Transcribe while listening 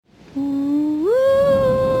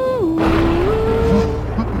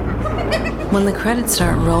When the credits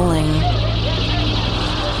start rolling,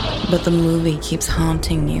 but the movie keeps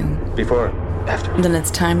haunting you. Before, after. Then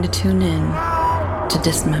it's time to tune in to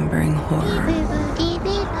Dismembering Horror.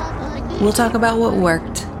 We'll talk about what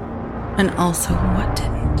worked and also what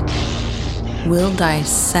didn't. We'll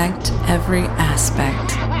dissect every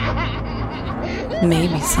aspect.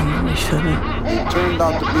 Maybe some that we shouldn't. They turned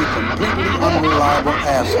out to be completely unreliable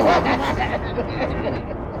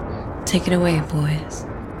assholes. Take it away, boys.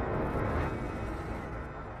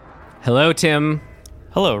 Hello, Tim.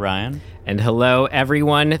 Hello, Ryan. And hello,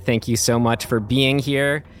 everyone. Thank you so much for being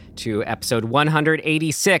here to episode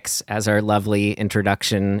 186 as our lovely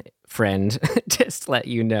introduction friend just let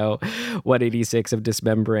you know 186 of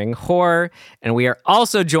Dismembering Horror. And we are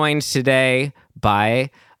also joined today by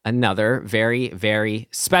another very, very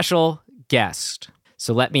special guest.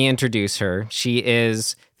 So let me introduce her. She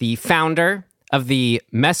is the founder of the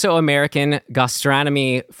Mesoamerican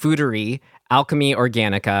gastronomy foodery, Alchemy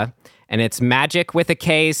Organica, and its Magic with a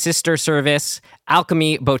K sister service,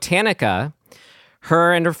 Alchemy Botanica.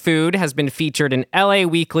 Her and her food has been featured in LA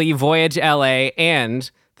Weekly, Voyage LA,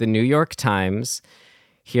 and the New York Times.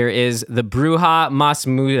 Here is the Bruja Mas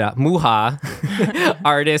Muha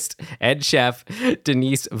artist and chef,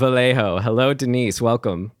 Denise Vallejo. Hello, Denise.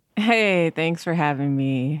 Welcome. Hey, thanks for having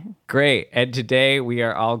me. Great. And today we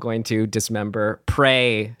are all going to dismember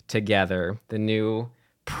Prey together, the new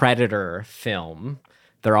Predator film.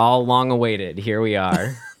 They're all long awaited. Here we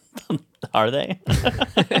are. Are they?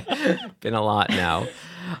 Been a lot now.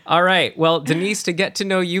 All right. Well, Denise, to get to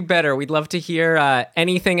know you better, we'd love to hear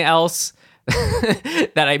anything else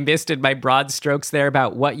that I missed in my broad strokes there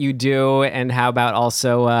about what you do, and how about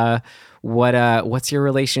also what's your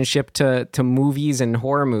relationship to movies and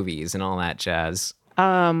horror movies and all that jazz?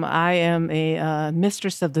 I am a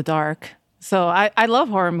mistress of the dark. So I love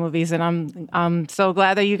horror movies, and I'm so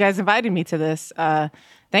glad that you guys invited me to this.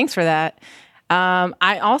 Thanks for that.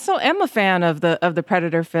 I also am a fan of the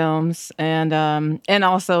Predator films, and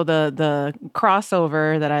also the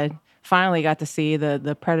crossover that I finally got to see,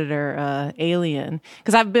 the Predator Alien,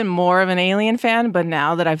 because I've been more of an Alien fan, but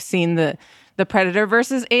now that I've seen the Predator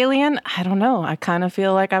versus Alien, I don't know. I kind of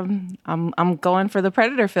feel like I'm going for the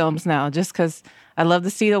Predator films now, just because I love to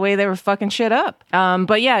see the way they were fucking shit up.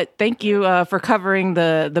 But yeah, thank you for covering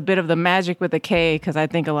the bit of the magic with the K, because I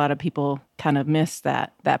think a lot of people kind of miss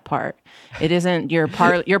that part. It isn't your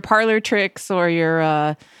parlor tricks or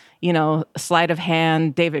your sleight of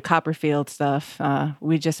hand David Copperfield stuff.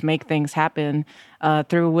 We just make things happen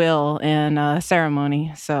through will and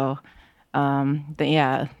ceremony. So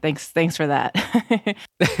thanks for that.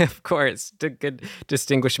 Of course, good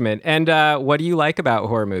distinguishment. And what do you like about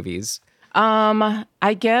horror movies?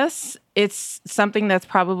 I guess it's something that's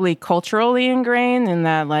probably culturally ingrained in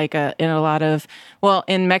that, like, in a lot of,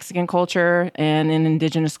 in Mexican culture and in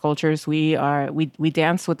indigenous cultures, we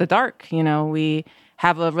dance with the dark. You know, we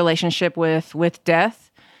have a relationship with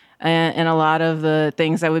death, and a lot of the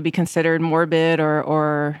things that would be considered morbid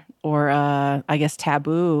or I guess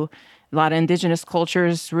taboo. A lot of indigenous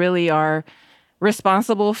cultures really are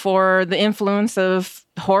responsible for the influence of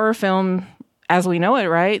horror film as we know it,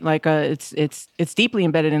 right? Like it's deeply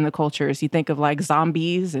embedded in the cultures. You think of like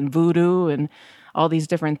zombies and voodoo and all these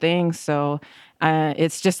different things. So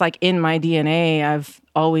it's just like in my DNA. I've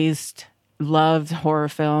always loved horror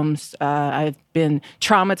films. I've been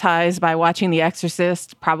traumatized by watching The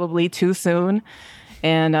Exorcist probably too soon.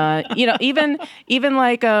 And, even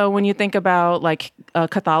like when you think about like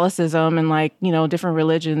Catholicism and like, different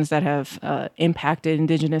religions that have impacted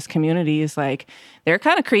indigenous communities, like they're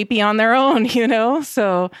kind of creepy on their own,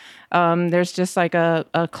 So there's just like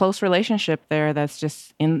a close relationship there that's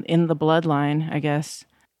just in the bloodline, I guess.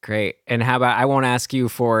 Great. And how about, I won't ask you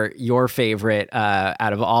for your favorite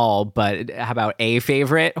out of all, but how about a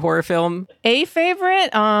favorite horror film? A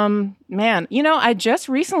favorite? Man, I just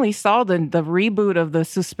recently saw the reboot of the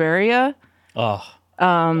Suspiria. Oh.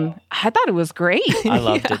 I thought it was great. I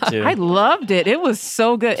loved it too. I loved it. It was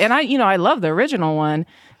so good. And I love the original one.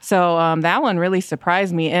 So that one really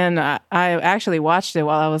surprised me. And I actually watched it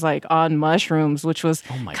while I was like on mushrooms, which was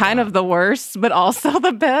kind of the worst, but also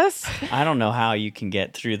the best. I don't know how you can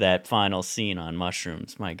get through that final scene on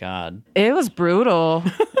mushrooms. My God. It was brutal.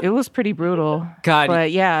 It was pretty brutal. God. But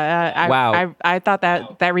yeah, wow. I thought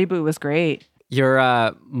that reboot was great.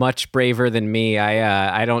 You're much braver than me.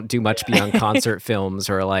 I don't do much beyond concert films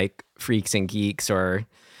or like Freaks and Geeks or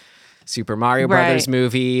Super Mario Brothers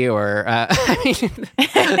movie or just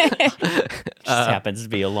happens to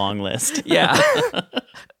be a long list. Yeah.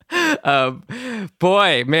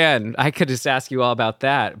 Boy, man, I could just ask you all about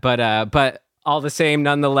that. But all the same,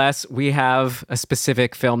 nonetheless, we have a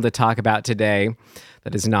specific film to talk about today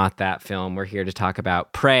that is not that film. We're here to talk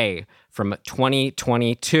about Prey from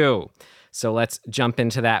 2022. So let's jump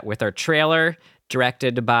into that with our trailer,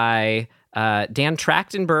 directed by Dan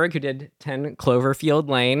Trachtenberg, who did 10 Cloverfield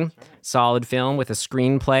Lane. Solid film with a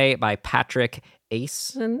screenplay by Patrick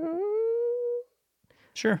Asen.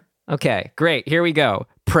 Sure. Okay, great. Here we go.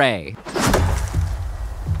 Prey.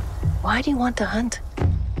 Why do you want to hunt?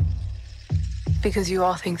 Because you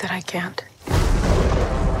all think that I can't.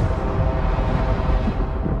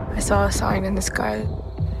 I saw a sign in the sky.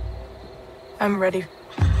 I'm ready.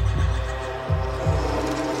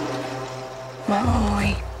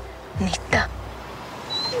 Maui Nita.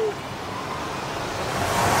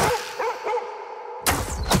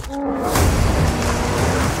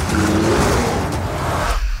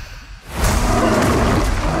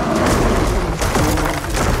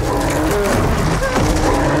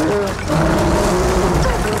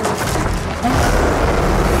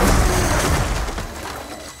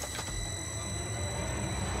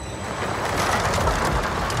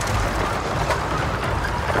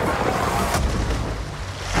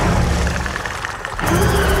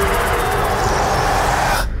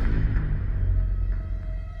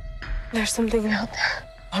 There's something out there.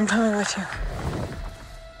 I'm coming with you.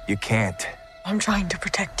 You can't. I'm trying to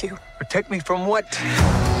protect you. Protect me from what?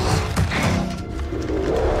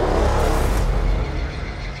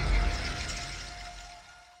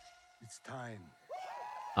 It's time.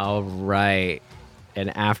 All right.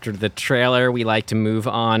 And after the trailer, we like to move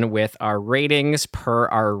on with our ratings per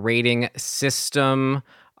our rating system.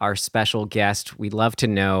 Our special guest, we'd love to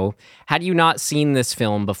know, had you not seen this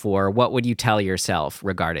film before, what would you tell yourself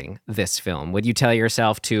regarding this film? Would you tell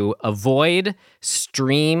yourself to avoid,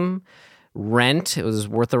 stream, rent, it was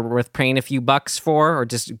worth paying a few bucks for, or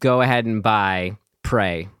just go ahead and buy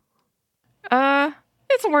Prey?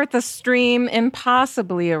 It's worth a stream and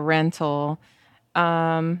possibly a rental.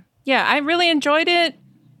 Yeah, I really enjoyed it,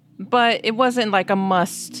 but it wasn't like a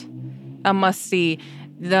must see.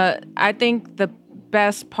 I think the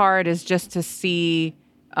best part is just to see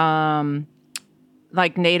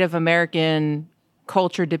like Native American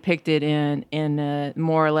culture depicted in a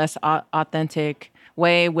more or less authentic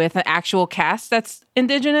way with an actual cast that's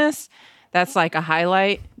indigenous. That's like a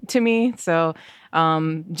highlight to me. So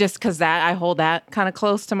just because that I hold that kind of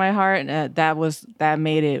close to my heart, that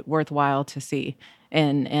made it worthwhile to see,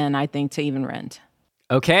 and I think to even rent.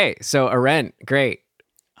 Okay, so a rent, great.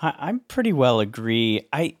 I'm pretty well agree.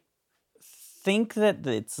 I think that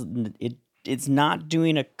it's not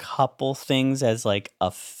doing a couple things as like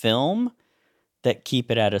a film that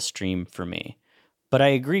keep it at a stream for me. But I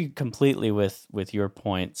agree completely with your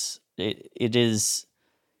points. It's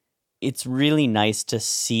really nice to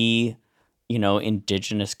see,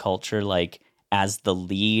 indigenous culture like as the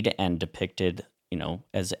lead and depicted,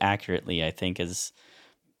 as accurately, I think, as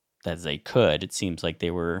they could. It seems like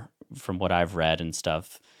they were, from what I've read and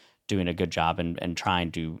stuff, doing a good job and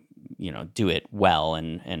trying to, do it well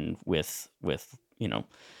and with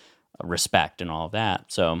respect and all of that.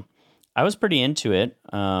 So I was pretty into it.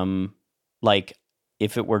 Like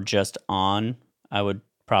if it were just on, I would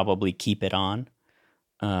probably keep it on.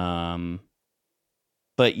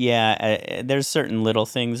 But yeah, there's certain little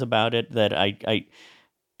things about it that I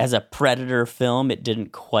as a Predator film, it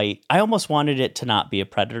didn't quite. I almost wanted it to not be a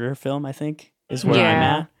Predator film, I think, is where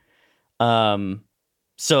I'm at.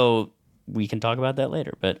 So we can talk about that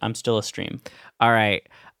later, but I'm still a stream. All right.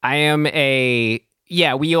 I am we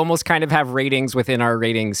almost kind of have ratings within our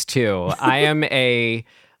ratings too. I am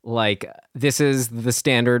this is the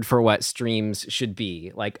standard for what streams should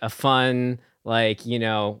be. Like a fun,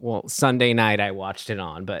 Sunday night I watched it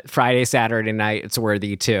on, but Friday, Saturday night, it's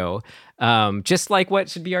worthy too. Just like what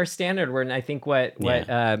should be our standard, where I think what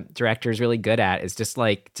director is really good at is just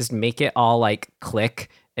make it all like click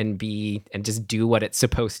and just do what it's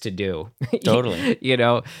supposed to do. Totally.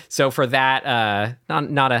 So for that,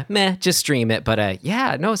 not a meh, just stream it, but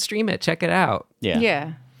stream it, check it out.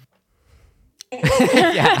 Yeah.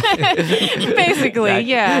 Basically,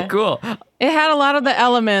 yeah. Cool. It had a lot of the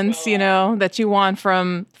elements, that you want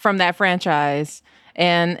from that franchise,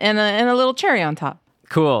 and a little cherry on top.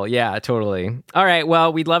 Cool. Yeah, totally. All right.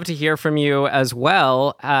 Well, we'd love to hear from you as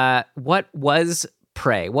well. What was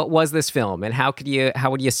Prey? What was this film, and how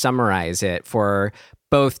would you summarize it for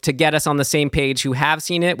both to get us on the same page who have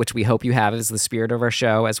seen it, which we hope you have, is the spirit of our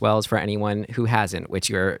show, as well as for anyone who hasn't, which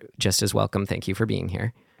you're just as welcome. Thank you for being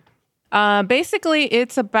here. Basically,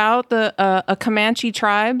 it's about a Comanche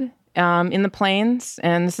tribe in the plains,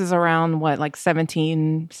 and this is around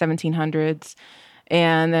 1700s,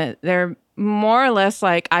 and they're more or less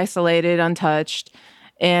like isolated, untouched,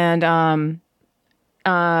 and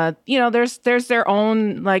there's their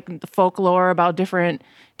own like folklore about different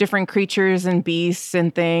creatures and beasts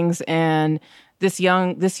and things. And this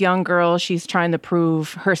young girl, she's trying to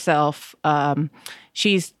prove herself.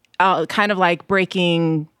 She's kind of like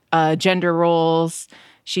breaking gender roles.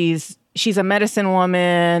 She's a medicine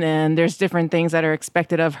woman, and there's different things that are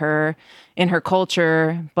expected of her in her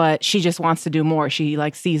culture, but she just wants to do more. She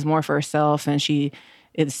like sees more for herself, and she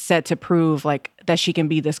is set to prove like that she can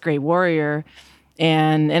be this great warrior.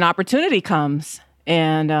 And an opportunity comes,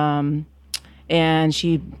 and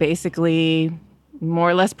she basically more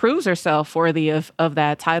or less proves herself worthy of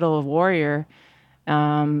that title of warrior.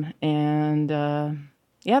 Yeah,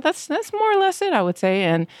 that's more or less it, I would say.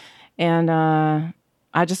 And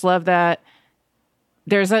I just love that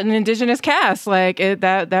there's an indigenous cast. Like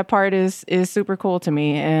that part is super cool to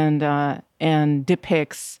me, and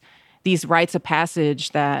depicts these rites of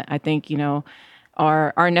passage that I think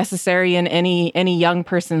are necessary in any young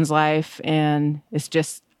person's life, and it's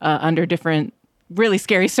just under different really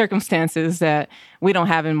scary circumstances that we don't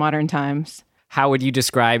have in modern times. How would you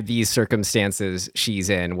describe these circumstances she's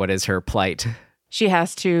in? What is her plight? She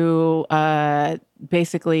has to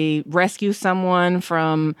basically rescue someone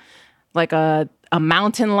from like a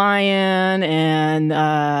mountain lion, and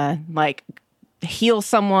like heal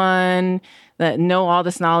someone, that know all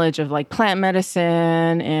this knowledge of like plant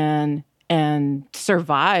medicine, and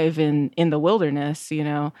survive in the wilderness,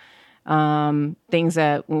 things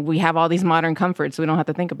that we have all these modern comforts. We don't have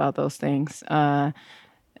to think about those things.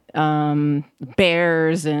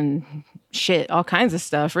 Bears and shit, all kinds of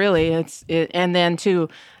stuff, really. And then to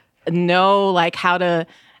know like how to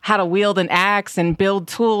wield an axe and build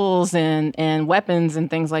tools and weapons and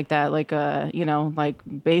things like that. Like, like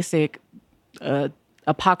basic,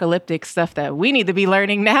 apocalyptic stuff that we need to be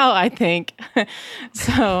learning now, I think.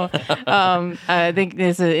 So I think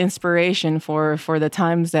it's an inspiration for the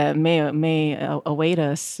times that may await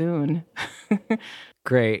us soon.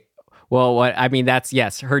 Great. Well, that's,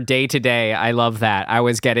 yes, her day to day. I love that. I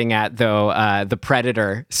was getting at, though, the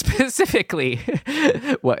Predator specifically.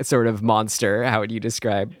 What sort of monster? How would you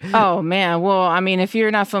describe? Oh, man. Well, if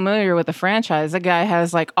you're not familiar with the franchise, the guy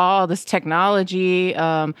has like all this technology.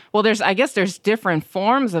 I guess there's different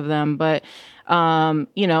forms of them, but,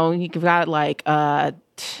 you've got like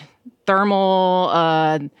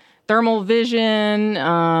thermal vision,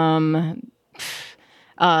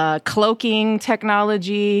 cloaking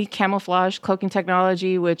technology, camouflage cloaking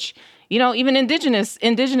technology, which, even indigenous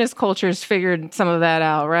cultures figured some of that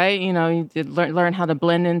out, right? You did learn how to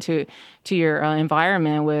blend into your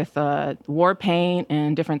environment with war paint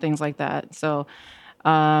and different things like that. So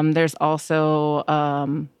there's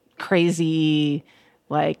also crazy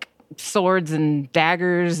like swords and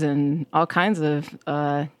daggers and all kinds of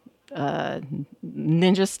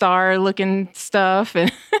ninja star looking stuff,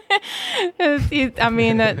 and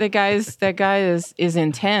that guy is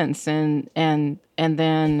intense, and then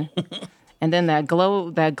that glow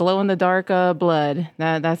in the dark blood,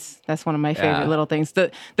 that's one of my favorite little things. The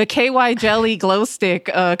KY jelly glow stick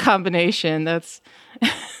combination, that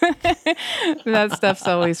stuff's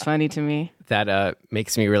always funny to me. That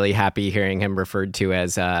makes me really happy hearing him referred to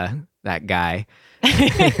as that guy.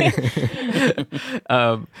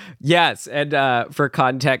 Yes, and for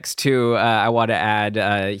context too, I want to add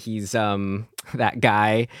he's that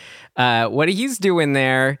guy. What he's doing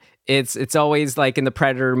there, it's always like in the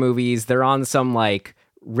Predator movies, they're on some like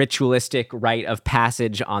ritualistic rite of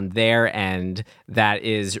passage on their end that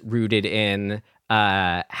is rooted in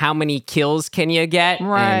how many kills can you get,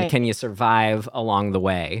 right, and can you survive along the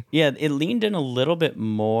way. Yeah, it leaned in a little bit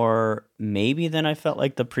more maybe than I felt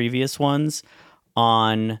like the previous ones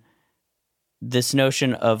on this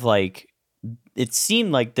notion of like, it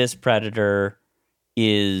seemed like this Predator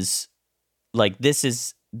is like, this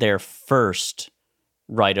is their first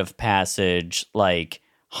rite of passage, like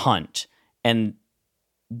hunt. And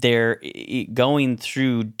they're going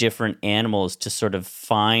through different animals to sort of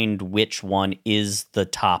find which one is the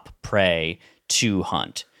top prey to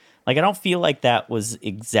hunt. Like, I don't feel like that was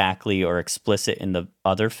exactly or explicit in the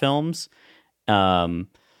other films.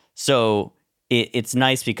 So it's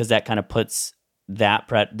nice because that kind of puts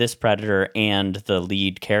this Predator and the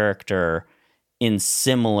lead character in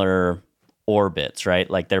similar orbits, right?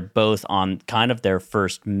 Like they're both on kind of their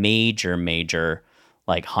first major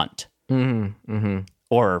like hunt. Mm-hmm, mm-hmm.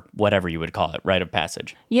 Or whatever you would call it, rite of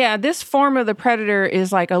passage. Yeah, this form of the Predator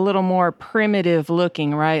is like a little more primitive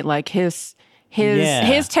looking, right? Like his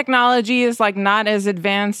his technology is like not as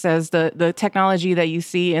advanced as the technology that you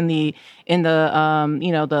see in the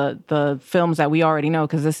the films that we already know,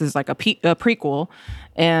 because this is like a prequel,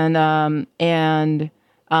 and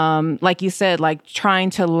like you said, like trying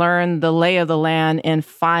to learn the lay of the land and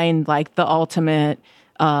find like the ultimate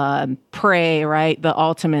prey, right? The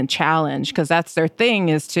ultimate challenge, because that's their thing,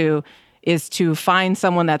 is to find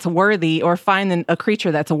someone that's worthy, or find a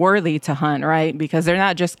creature that's worthy to hunt, right? Because they're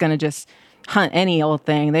not just going to just hunt any old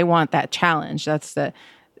thing. They want that challenge. That's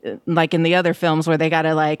like in the other films where they got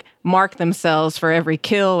to like mark themselves for every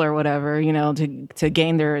kill or whatever, to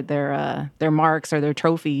gain their marks or their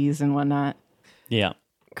trophies and whatnot. Yeah.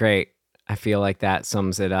 Great. I feel like that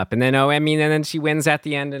sums it up. And then, and then she wins at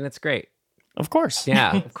the end, and it's great. Of course.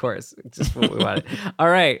 Yeah, of course. Just what we wanted. All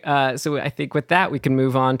right. So I think with that, we can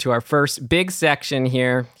move on to our first big section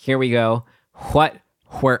here. Here we go. What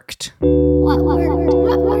worked? What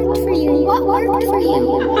worked for you? What worked for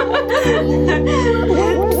you?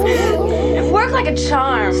 It worked like a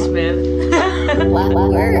charm, Smith. What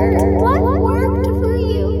worked? What worked for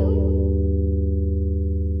you?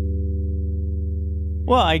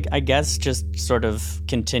 Well, I guess just sort of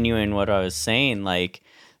continuing what I was saying, like,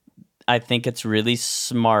 I think it's really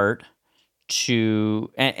smart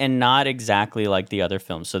to, and not exactly like the other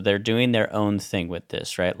films. So they're doing their own thing with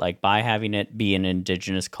this, right? Like by having it be an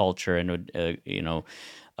indigenous culture and,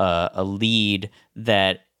 a lead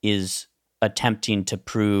that is attempting to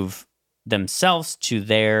prove themselves to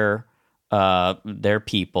their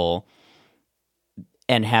people,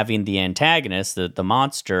 and having the antagonist, the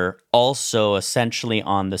monster, also essentially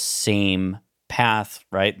on the same path,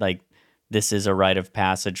 right? Like this is a rite of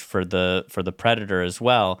passage for the predator as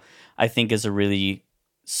well, I think is a really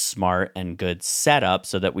smart and good setup,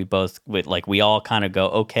 so that we all kind of go,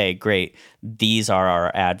 okay, great, these are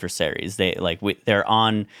our adversaries. They're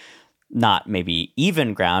on not maybe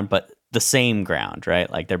even ground, but the same ground,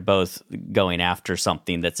 right? Like they're both going after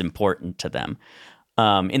something that's important to them.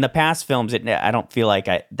 In the past films, I don't feel like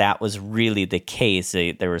that was really the case.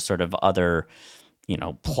 There were sort of other,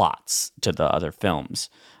 plots to the other films.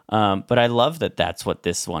 But I love that that's what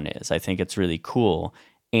this one is. I think it's really cool.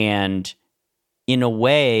 And in a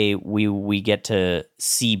way, we get to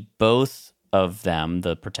see both of them,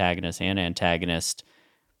 the protagonist and antagonist,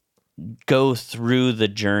 go through the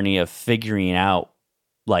journey of figuring out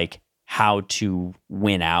like how to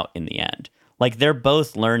win out in the end. Like they're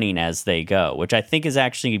both learning as they go, which I think is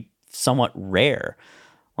actually somewhat rare.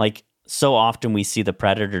 Like so often we see the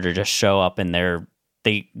predator to just show up and they're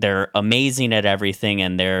amazing at everything,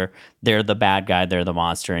 and they're the bad guy, they're the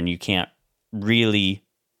monster, and you can't really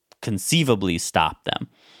conceivably stop them.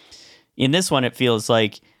 In this one, it feels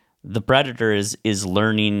like the predator is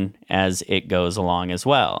learning as it goes along as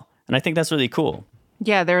well, and I think that's really cool.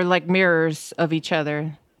 Yeah, they're like mirrors of each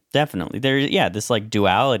other. Definitely. This like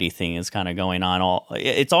duality thing is kind of going on.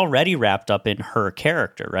 It's already wrapped up in her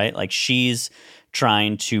character, right? Like she's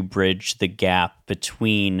trying to bridge the gap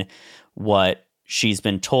between what she's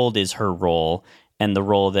been told is her role and the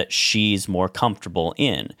role that she's more comfortable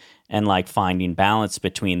in, and like finding balance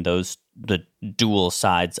between the dual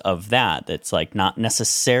sides of that. That's like not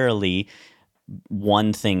necessarily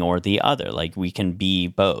one thing or the other. Like we can be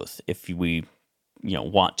both if we,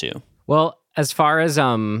 want to. Well, as far as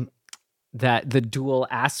that the dual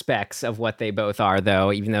aspects of what they both are,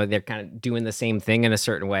 though, even though they're kind of doing the same thing in a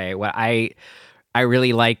certain way, what I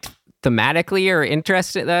really liked thematically or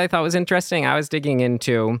interested that I thought was interesting, I was digging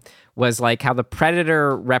into, was like how the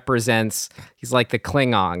predator represents, he's like the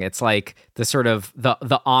Klingon. It's like the sort of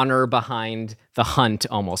the honor behind the hunt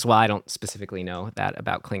almost. Well, I don't specifically know that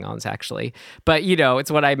about Klingons actually, but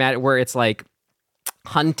it's what I meant, where it's like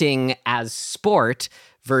hunting as sport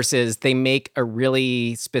versus they make a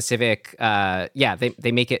really specific,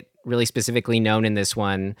 they make it really specifically known in this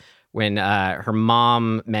one when her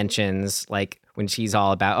mom mentions, like, when she's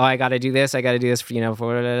all about, I got to do this,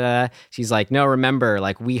 she's like, no, remember,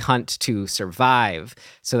 like, we hunt to survive.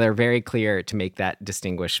 So they're very clear to make that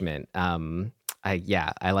distinguishment. I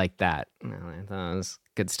like that. I thought it was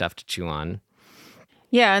good stuff to chew on.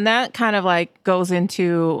 Yeah, and that kind of like goes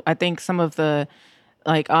into, I think, some of the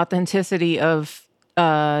like authenticity of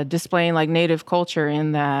displaying like Native culture,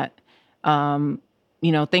 in that,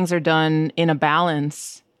 things are done in a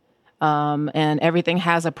balance. And everything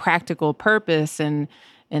has a practical purpose, and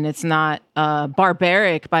it's not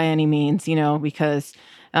barbaric by any means, because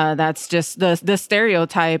that's just the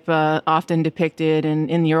stereotype often depicted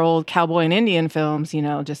in your old cowboy and Indian films,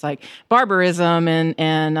 just like barbarism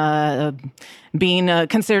and being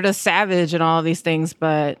considered a savage and all of these things.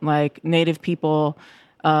 But like Native people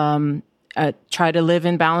try to live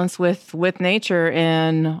in balance with nature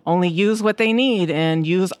and only use what they need and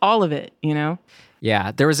use all of it, you know? Yeah,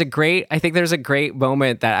 I think there's a great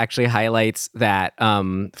moment that actually highlights that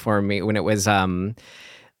for me when it was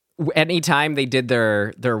anytime they did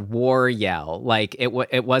their war yell, like it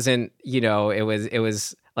wasn't, you know, it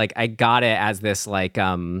was like I got it as this like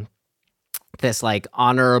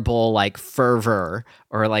honorable like fervor,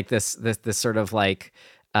 or like this sort of like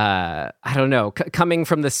I don't know, coming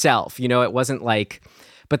from the self, you know. It wasn't like,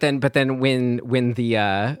 but then when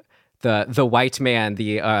the white man,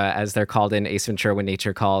 as they're called in Ace Ventura, when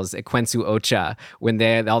nature calls Quensu Ocha,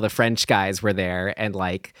 when all the French guys were there, and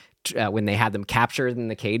like when they had them captured in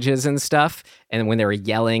the cages and stuff, and when they were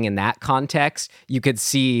yelling in that context, you could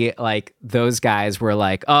see like those guys were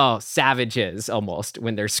like, oh, savages almost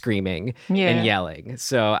when they're screaming and yelling.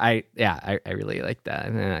 So I really like that,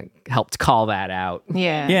 and it helped call that out.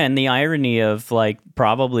 Yeah, and the irony of like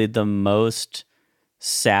probably the most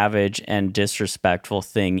savage and disrespectful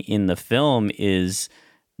thing in the film is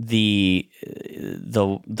the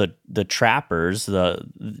trappers,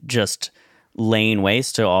 just laying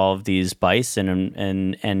waste to all of these bison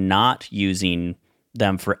and not using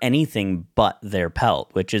them for anything but their pelt,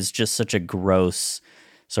 which is just such a gross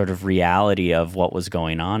sort of reality of what was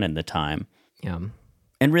going on in the time. Yeah,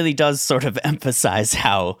 and really does sort of emphasize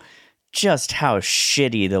how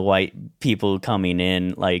shitty the white people coming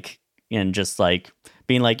in, like, and just like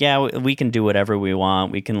being like, yeah, we can do whatever we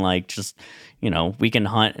want. We can like just, you know, we can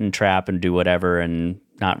hunt and trap and do whatever and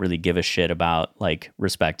not really give a shit about like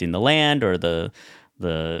respecting the land or the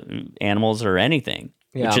animals or anything,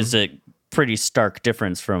 which is a pretty stark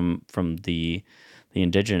difference from the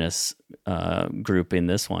indigenous group in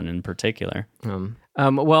this one in particular.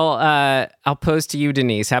 Well, I'll pose to you,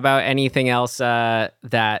 Denise. How about anything else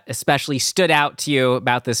that especially stood out to you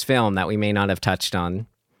about this film that we may not have touched on?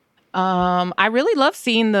 I really love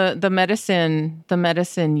seeing the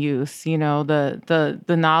medicine use, you know, the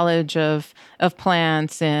knowledge of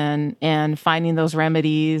plants and finding those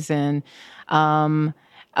remedies. And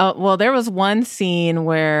well, there was one scene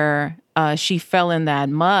where she fell in that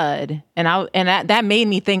mud, and that made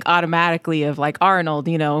me think automatically of like Arnold,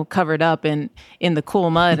 you know, covered up in the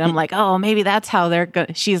cool mud. I'm like, oh, maybe that's how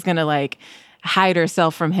she's gonna like hide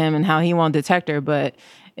herself from him and how he won't detect her. But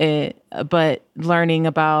learning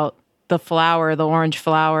about the flower, the orange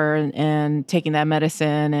flower, and taking that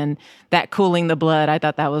medicine and that cooling the blood, I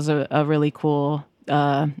thought that was a really cool,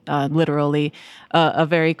 literally a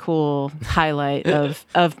very cool highlight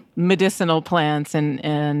of medicinal plants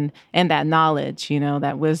and that knowledge, you know,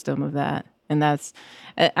 that wisdom of that. And that's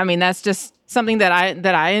just something that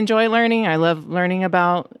I enjoy learning. I love learning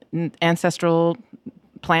about ancestral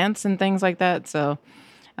plants and things like that. So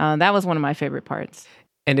that was one of my favorite parts.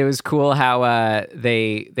 And it was cool how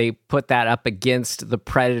they put that up against the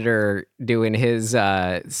Predator doing his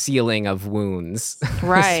sealing of wounds,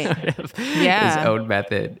 right? Sort of yeah, his own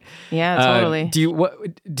method. Yeah, totally.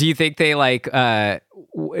 Do you think they like?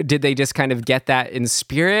 Did they just kind of get that in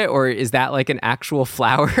spirit, or is that like an actual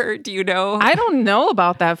flower? Do you know? I don't know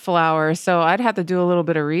about that flower, so I'd have to do a little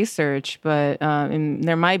bit of research. But and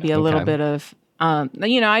there might be a little bit of,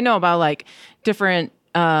 you know, I know about like different.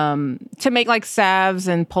 To make like salves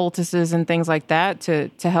and poultices and things like that to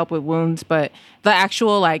help with wounds, but the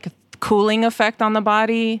actual like cooling effect on the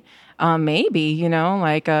body, maybe, you know,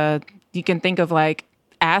 like you can think of like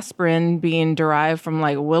aspirin being derived from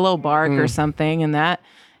like willow bark or something, and that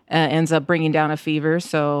ends up bringing down a fever.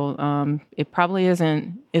 So it probably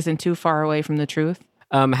isn't too far away from the truth.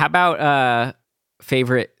 How about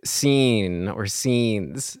favorite scene or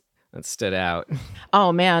scenes that stood out?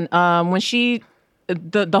 Oh man, when she.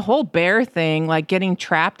 The whole bear thing, like getting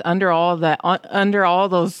trapped under all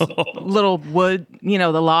those little wood, you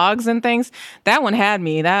know, the logs and things. That one had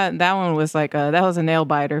me. That one was like that was a nail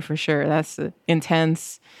biter for sure. That's an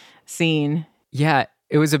intense scene. Yeah,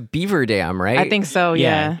 it was a beaver dam, right? I think so.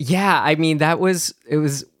 Yeah. Yeah. I mean, it was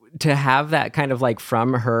to have that kind of like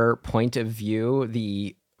from her point of view,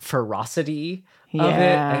 the ferocity of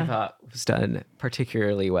it. I thought was done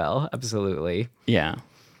particularly well. Absolutely. Yeah.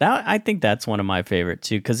 I think that's one of my favorite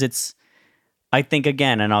too, because I think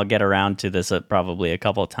again, and I'll get around to this probably a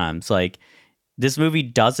couple of times, like this movie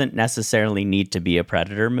doesn't necessarily need to be a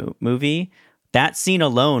Predator movie. That scene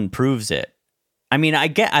alone proves it. I mean,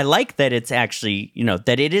 I like that it's actually, you know,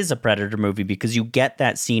 that it is a Predator movie because you get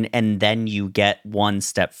that scene and then you get one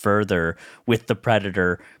step further with the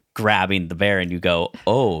Predator grabbing the bear and you go,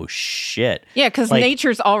 oh shit. Yeah, because like,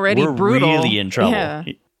 nature's already we're brutal. Really in trouble. Yeah.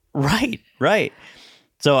 Right.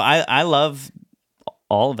 So I love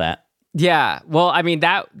all of that. Yeah. Well, I mean,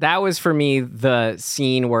 that was for me the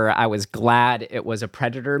scene where I was glad it was a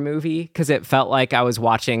Predator movie, because it felt like I was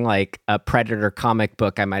watching like a Predator comic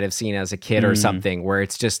book I might have seen as a kid or something, where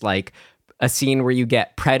it's just like a scene where you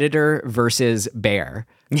get Predator versus bear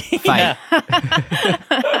fight.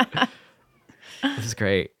 This is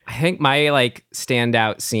great. I think my like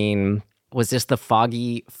standout scene was just the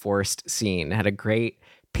foggy forest scene. It had a great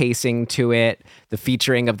pacing to it, the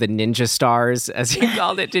featuring of the ninja stars, as you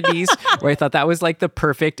called it, Denise, where I thought that was like the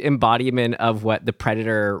perfect embodiment of what the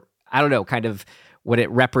Predator, I don't know, kind of what it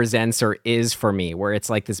represents or is for me, where it's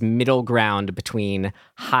like this middle ground between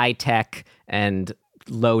high tech and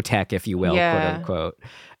low tech, if you will, quote unquote.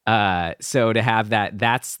 So to have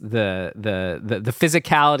that's the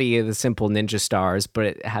physicality of the simple ninja stars, but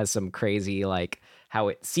it has some crazy like how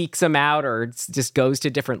it seeks them out or just goes to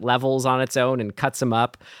different levels on its own and cuts them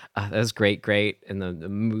up. That was great. And the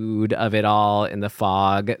mood of it all in the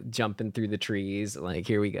fog, jumping through the trees. Like,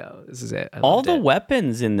 here we go. This is it. All the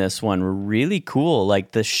weapons in this one were really cool.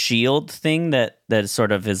 Like the shield thing that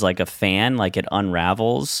sort of is like a fan, like it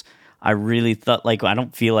unravels. I really thought, like, I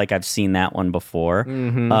don't feel like I've seen that one before.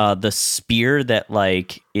 The spear that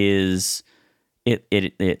like is,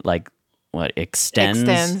 it like, what, extends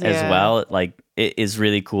as well. It is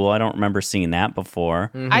really cool. I don't remember seeing that before.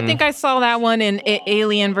 I think I saw that one in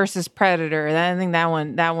Alien versus Predator. I think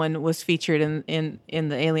that one was featured in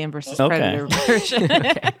the Alien versus Predator version.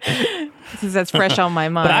 Since that's fresh on my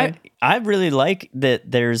mind. But I really like that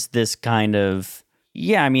there's this kind of,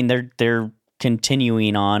 I mean, they're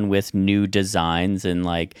continuing on with new designs, and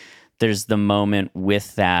like there's the moment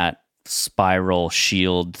with that spiral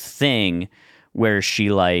shield thing where she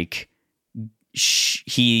like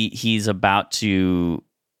he's about to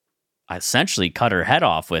essentially cut her head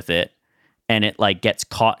off with it, and it like gets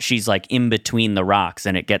caught. She's like in between the rocks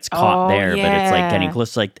and it gets caught there, but it's like getting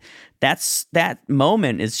close. Like that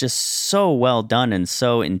moment is just so well done and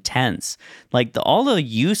so intense. Like all the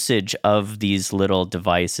usage of these little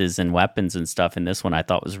devices and weapons and stuff in this one, I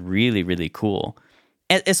thought was really, really cool.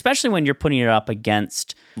 Especially when you're putting it up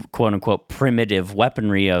against quote unquote primitive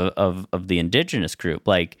weaponry of the indigenous group.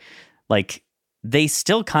 Like they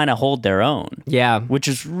still kind of hold their own. Yeah. Which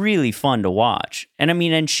is really fun to watch. And I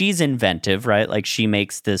mean, and she's inventive, right? Like she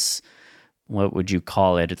makes this, what would you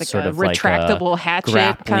call it? It's like sort a of retractable like a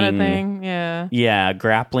hatchet kind of thing. Yeah. Yeah,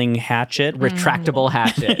 grappling hatchet. Retractable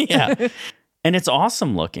hatchet. Yeah. And it's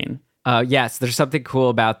awesome looking. Yes, there's something cool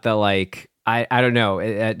about the like, I don't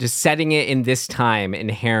know, just setting it in this time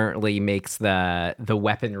inherently makes the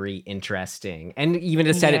weaponry interesting. And even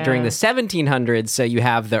to set it during the 1700s, so you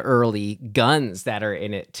have the early guns that are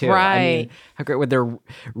in it too. Right. I mean, how great when they're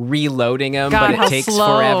reloading them, God, but it takes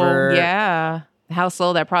forever. Yeah, how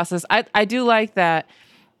slow that process. I do like that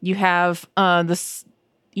you have this,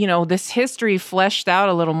 this history fleshed out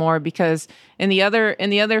a little more, because in the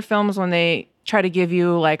other films, when they try to give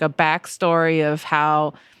you like a backstory of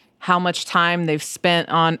how much time they've spent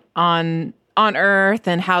on Earth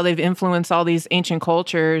and how they've influenced all these ancient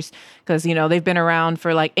cultures, because they've been around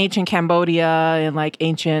for like ancient Cambodia and like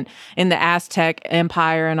ancient in the Aztec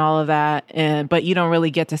Empire and all of that, but you don't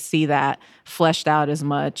really get to see that fleshed out as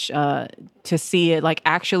much. To see it like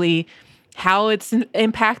actually how it's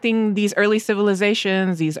impacting these early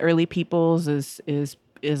civilizations, these early peoples is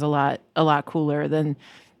a lot cooler than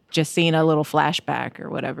just seeing a little flashback or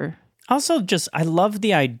whatever. Also, I love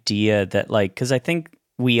the idea that, like, because I think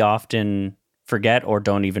we often forget or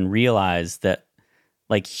don't even realize that,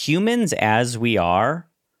 like, humans as we are,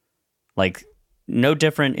 like, no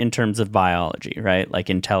different in terms of biology, right? Like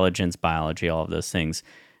intelligence, biology, all of those things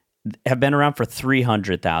have been around for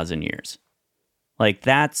 300,000 years. Like,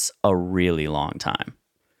 that's a really long time.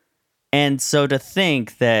 And so to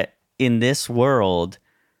think that in this world,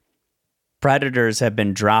 predators have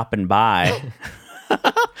been dropping by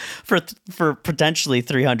for potentially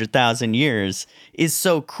 300,000 years is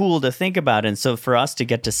so cool to think about. And so for us to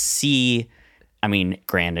get to see, I mean,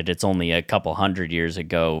 granted, it's only a couple hundred years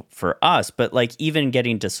ago for us, but like even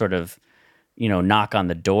getting to sort of, knock on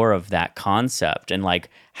the door of that concept and like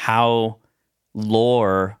how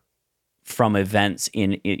lore from events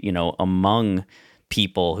in, among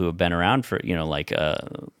people who have been around for, like,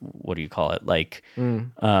 what do you call it? Like,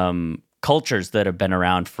 cultures that have been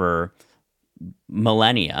around for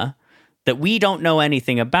millennia that we don't know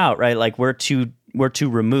anything about, right? Like we're too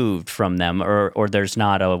removed from them, or there's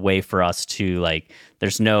not a way for us to like,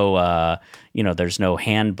 there's no there's no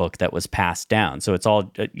handbook that was passed down. So it's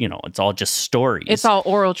all it's all just stories. It's all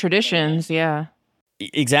oral traditions, yeah.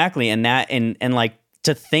 Exactly. And that and like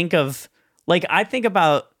to think of, like, I think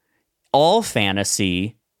about all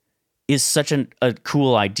fantasy is such a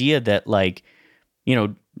cool idea that, like, you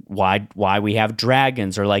know, why we have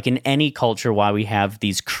dragons, or like in any culture, why we have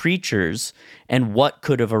these creatures, and what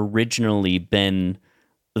could have originally been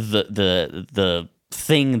the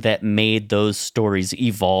thing that made those stories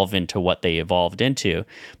evolve into what they evolved into.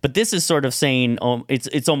 But this is sort of saying,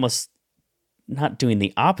 it's almost not doing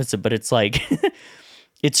the opposite, but it's like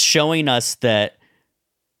it's showing us that,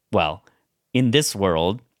 well, in this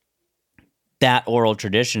world, that oral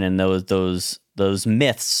tradition and those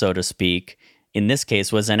myths, so to speak, in this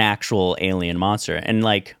case, was an actual alien monster. And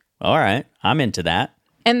like, all right, I'm into that.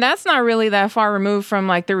 And that's not really that far removed from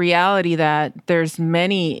like the reality that there's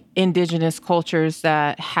many indigenous cultures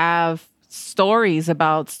that have stories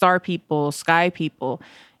about star people, sky people.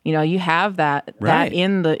 You know, you have that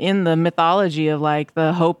in the mythology of like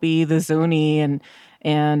the Hopi, the Zuni, and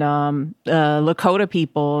Lakota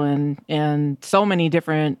people, and so many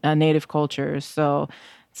different native cultures. So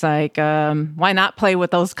it's like, why not play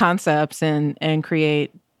with those concepts and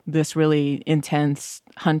create this really intense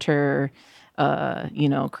hunter,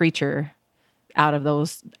 creature out of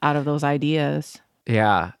those ideas?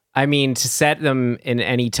 Yeah. I mean, to set them in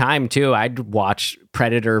any time too, I'd watch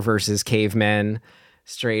Predator versus Cavemen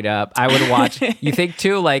straight up. I would watch, you think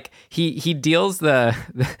too, like he deals the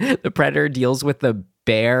Predator deals with the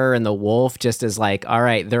bear and the wolf just as like, all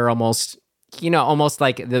right, they're almost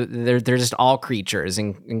like they're just all creatures,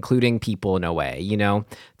 including people in a way, you know.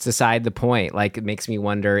 It's aside the point. Like, it makes me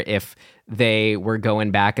wonder if they were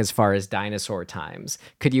going back as far as dinosaur times.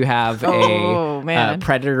 Could you have a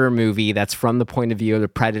Predator movie that's from the point of view of the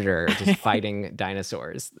Predator just fighting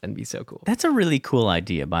dinosaurs? That'd be so cool. That's a really cool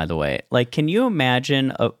idea, by the way. Like, can you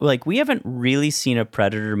imagine, like, we haven't really seen a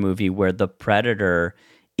Predator movie where the Predator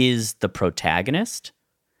is the protagonist,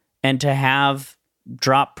 and to have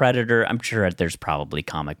drop Predator, I'm sure there's probably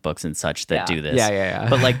comic books and such that do this. Yeah.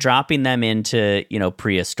 But like dropping them into, you know,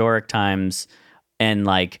 prehistoric times, and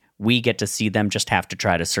like we get to see them just have to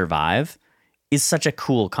try to survive, is such a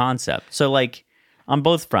cool concept. So like on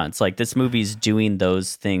both fronts, like this movie's doing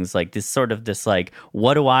those things, like this sort of this like,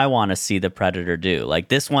 what do I want to see the Predator do? Like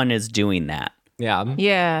this one is doing that. Yeah.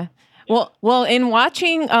 Yeah. Well, in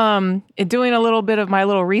watching, doing a little bit of my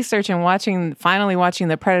little research and finally watching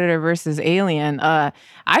the Predator versus Alien,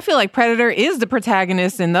 I feel like Predator is the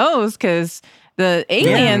protagonist in those, because the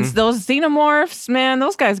aliens, those xenomorphs, man,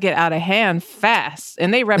 those guys get out of hand fast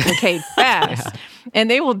and they replicate fast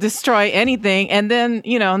and they will destroy anything. And then,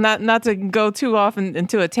 you know, not to go too often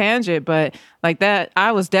into a tangent, but like that,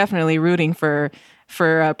 I was definitely rooting for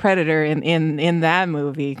Predator in that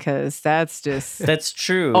movie, because that's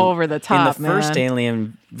true over the top. In the first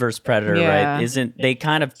Alien vs Predator, right? Isn't they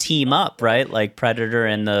kind of team up, right? Like Predator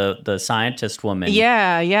and the scientist woman.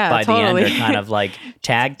 Yeah. By totally. the end, they're kind of like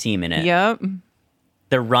tag teaming it. Yep.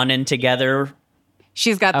 They're running together.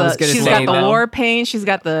 She's got the war paint. She's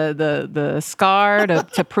got the scar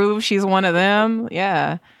to prove she's one of them.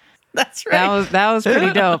 Yeah. That's right. That was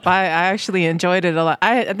pretty dope. I actually enjoyed it a lot.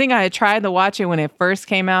 I think I had tried to watch it when it first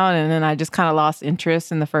came out, and then I just kind of lost interest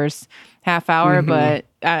in the first half hour. But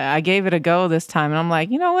I gave it a go this time, and I'm like,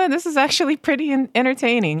 you know what? This is actually pretty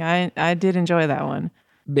entertaining. I did enjoy that one.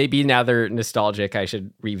 Maybe now they're nostalgic, I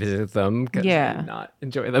should revisit them, because I did not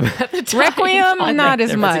enjoy them at the time. Requiem, not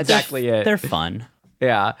as much. That's exactly it. They're fun.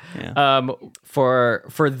 Yeah.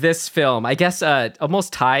 For this film, I guess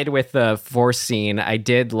almost tied with the Force scene, I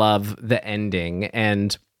did love the ending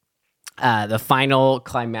and the final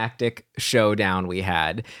climactic showdown we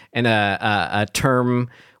had. And a term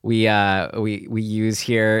we use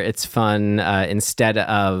here, it's fun. Instead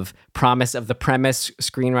of promise of the premise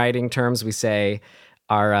screenwriting terms, we say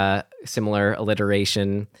our similar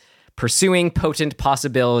alliteration, pursuing potent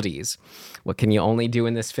possibilities. What can you only do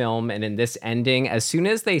in this film? And in this ending, as soon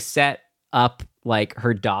as they set up like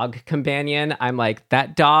her dog companion, I'm like,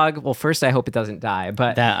 that dog, well, first I hope it doesn't die,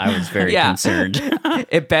 but that I was very concerned.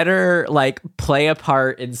 It better like play a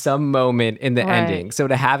part in some moment in the ending. So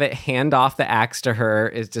to have it hand off the axe to her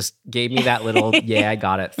is just gave me that little I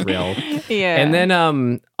got it thrill. Yeah. And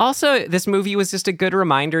then also this movie was just a good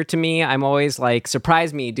reminder to me. I'm always like,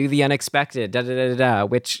 surprise me, do the unexpected,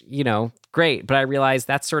 which, you know, great. But I realized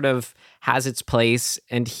that sort of has its place.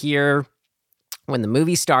 And here, when the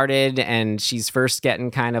movie started and she's first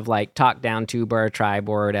getting kind of like talked down to by a tribe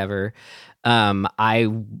or whatever,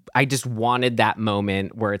 I just wanted that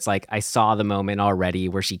moment where it's like I saw the moment already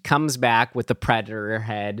where she comes back with the predator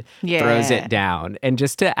head, throws it down. And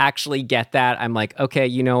just to actually get that, I'm like, okay,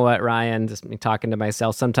 you know what, Ryan, just me talking to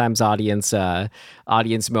myself, sometimes audience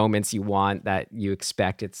moments you want that you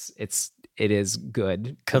expect. It's it is good.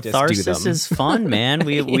 To Catharsis just do them. is fun, man.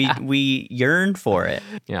 We yearn for it.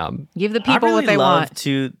 Yeah. Give the people I really what they love want.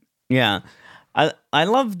 to. Yeah, I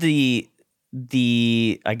love the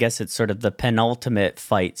I guess it's sort of the penultimate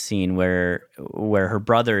fight scene where her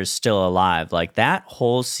brother is still alive. Like that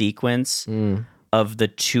whole sequence of the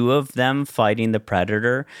two of them fighting the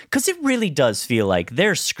predator, because it really does feel like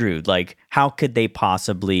they're screwed. Like how could they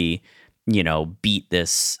possibly, beat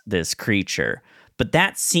this creature? But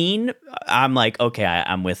that scene, I'm like, okay,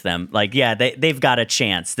 I'm with them. Like, yeah, they've got a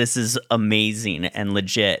chance. This is amazing and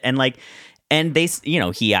legit. And like, and they,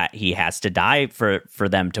 he has to die for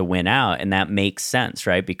them to win out, and that makes sense,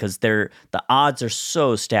 right? Because the odds are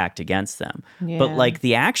so stacked against them. Yeah. But like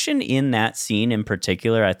the action in that scene in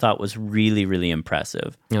particular, I thought was really, really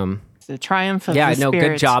impressive. It's the triumph of the Yeah, spirit. no,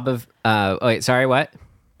 good job of. Wait, sorry, what?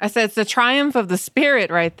 I said it's the triumph of the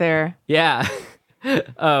spirit right there. Yeah.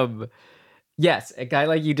 Yes, a guy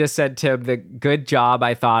like you just said, Tim, the good job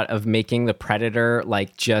I thought of making the predator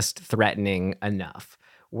like just threatening enough.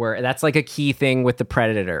 Where that's like a key thing with the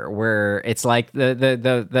predator, where it's like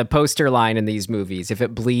the poster line in these movies: if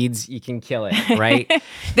it bleeds, you can kill it, right?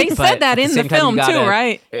 They said that in the film too,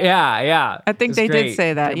 right? Yeah. I think they did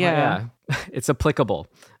say that. Yeah. It's applicable.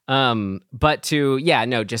 But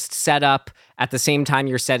just set up at the same time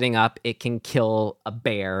you're setting up, it can kill a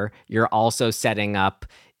bear. You're also setting up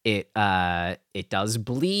it does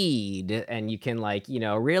bleed, and you can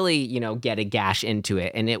really get a gash into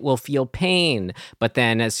it, and it will feel pain. But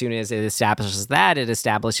then as soon as it establishes that, it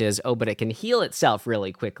establishes, but it can heal itself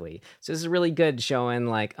really quickly. So this is really good, showing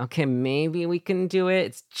like, okay, maybe we can do it.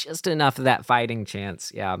 It's just enough of that fighting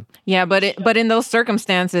chance. Yeah, but in those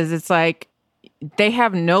circumstances, it's like they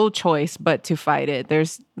have no choice but to fight it.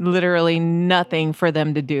 There's literally nothing for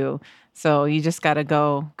them to do. So you just got to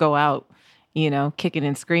go out, kicking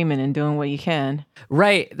and screaming and doing what you can.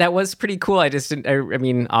 Right. That was pretty cool. I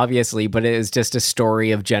mean, obviously, but it is just a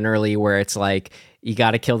story of generally where it's like, you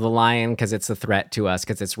got to kill the lion because it's a threat to us,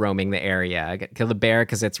 because it's roaming the area. Kill the bear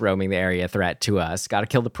because it's roaming the area, threat to us. Got to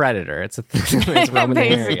kill the predator. It's roaming the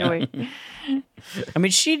area. I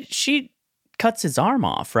mean, she cuts his arm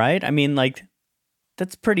off, right? I mean, like,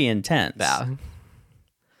 that's pretty intense. Yeah.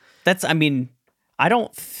 I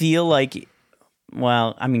don't feel like...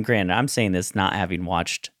 Well, I mean, granted, I'm saying this not having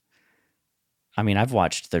watched... I've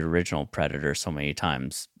watched the original Predator so many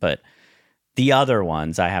times, but the other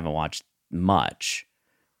ones I haven't watched much.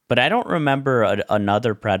 But I don't remember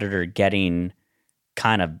another Predator getting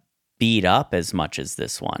kind of beat up as much as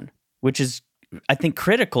this one, which is, I think,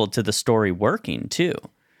 critical to the story working, too.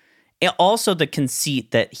 And also the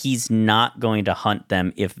conceit that he's not going to hunt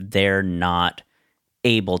them if they're not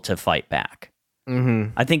able to fight back.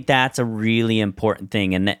 Mm-hmm. I think that's a really important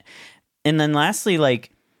thing. And then lastly,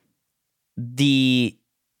 like,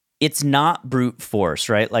 it's not brute force,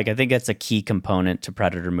 right? Like, I think that's a key component to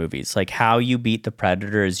Predator movies. Like, how you beat the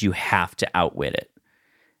Predator is you have to outwit it.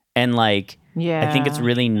 And like, I think it's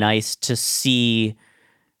really nice to see,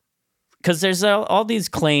 because there's all these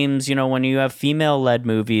claims, when you have female-led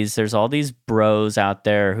movies, there's all these bros out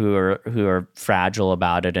there who are fragile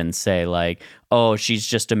about it and say like, oh, she's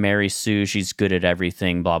just a Mary Sue, she's good at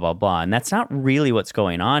everything, blah, blah, blah. And that's not really what's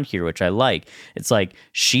going on here, which I like. It's like,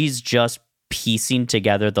 she's just piecing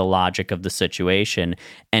together the logic of the situation,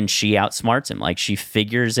 and she outsmarts him. Like, she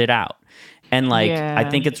figures it out. And like, I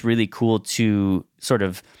think it's really cool to sort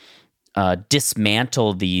of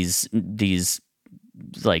dismantle these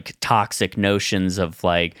like toxic notions of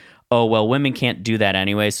like, oh, well, women can't do that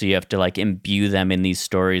anyway, so you have to like imbue them in these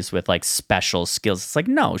stories with like special skills. It's like,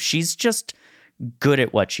 no, she's just good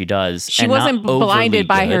at what she does. She and wasn't not blinded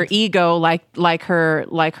by good. her ego like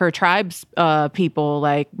her tribe's people.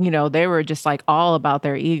 Like, they were just like all about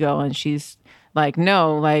their ego, and she's like,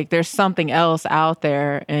 no, like there's something else out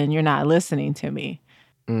there, and you're not listening to me.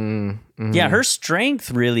 Mm-hmm. Yeah, her strength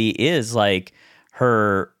really is like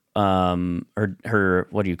her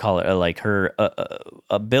what do you call it? Like her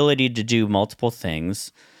ability to do multiple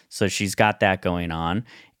things. So she's got that going on,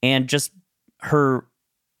 and just her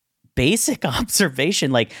basic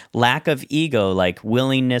observation, like lack of ego, like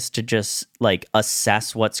willingness to just like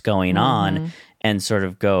assess what's going on and sort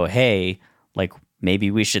of go, hey, like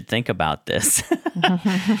maybe we should think about this.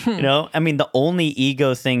 The only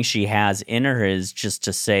ego thing she has in her is just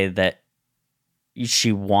to say that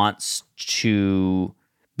she wants to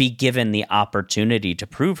be given the opportunity to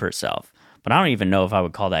prove herself. But I don't even know if I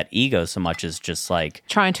would call that ego so much as just like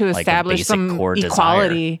trying to establish some equality.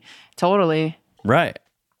 Desire. Totally. Right.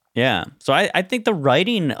 Yeah. So I think the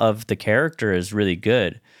writing of the character is really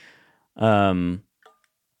good. And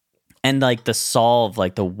like the solve,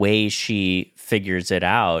 like the way she figures it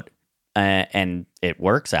out and it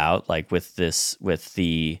works out like with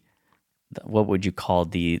the what would you call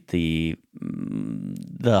the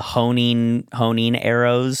honing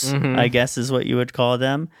arrows, I guess is what you would call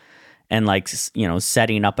them, and like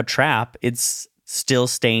setting up a trap. It's still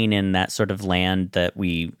staying in that sort of land that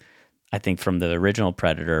I think from the original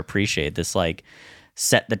Predator appreciate this, like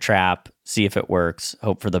set the trap, see if it works,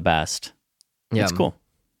 hope for the best. Yeah, it's cool.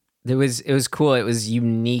 It was cool. It was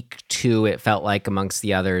unique too. It felt like amongst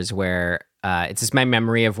the others where it's just my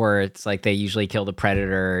memory of where it's like they usually kill the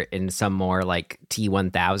Predator in some more like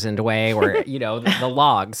T-1000 way, or the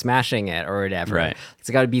log smashing it or whatever. Right. It's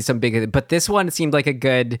got to be some big. But this one seemed like a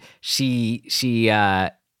good. She's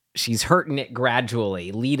hurting it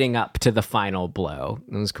gradually, leading up to the final blow.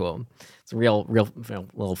 It was cool. It's a real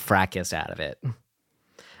little fracas out of it.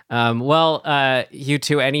 You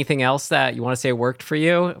two, anything else that you want to say worked for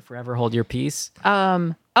you? Forever hold your peace.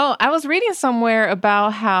 I was reading somewhere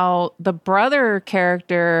about how the brother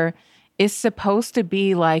character is supposed to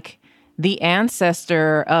be like the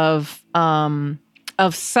ancestor of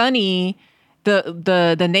Sonny,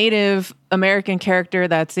 the Native American character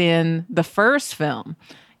that's in the first film.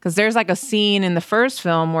 Because there's like a scene in the first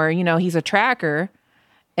film where, he's a tracker,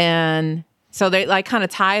 and so they like kind of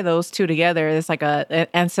tie those two together. It's like an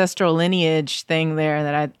ancestral lineage thing there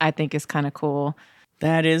that I think is kind of cool.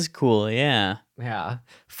 That is cool, yeah. Yeah.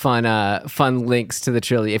 Fun links to the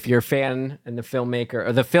trilogy. If you're a fan and the filmmaker,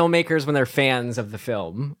 or the filmmakers when they're fans of the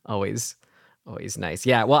film, always nice.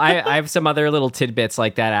 Yeah, well, I have some other little tidbits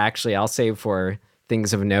like that, actually. I'll save for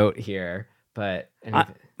things of note here. But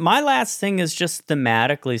my last thing is just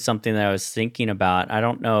thematically something that I was thinking about. I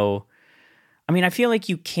don't know. I mean, I feel like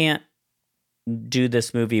you can't do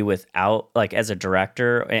this movie without, like, as a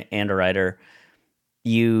director and a writer,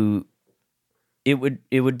 it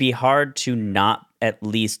would be hard to not at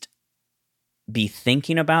least be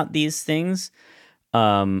thinking about these things.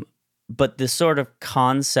 But this sort of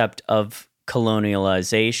concept of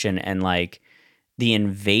colonialization and like the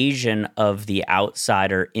invasion of the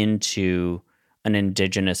outsider into an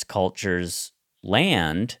indigenous culture's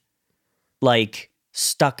land, like,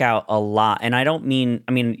 stuck out a lot. And I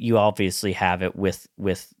mean, you obviously have it with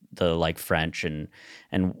the like French and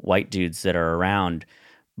white dudes that are around.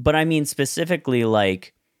 But I mean, specifically,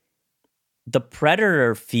 like, the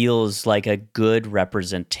Predator feels like a good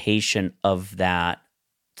representation of that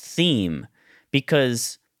theme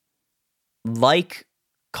because, like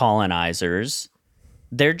colonizers,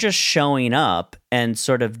 they're just showing up and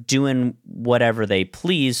sort of doing whatever they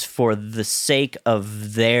please for the sake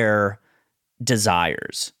of their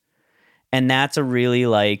desires. And that's a really,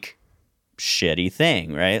 like, shitty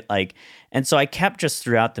thing, right? Like, and so I kept just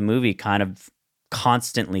throughout the movie kind of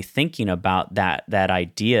constantly thinking about that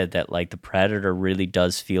idea that, like, the Predator really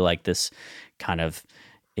does feel like this kind of,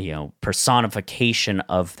 personification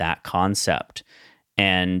of that concept.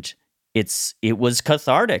 And it was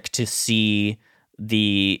cathartic to see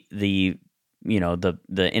the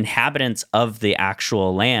inhabitants of the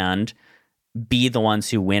actual land be the ones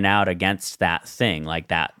who win out against that thing, like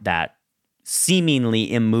that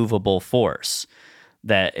seemingly immovable force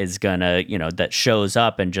that is gonna, that shows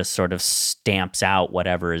up and just sort of stamps out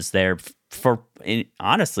whatever is there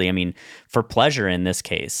honestly, I mean, for pleasure in this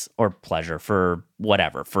case, or pleasure for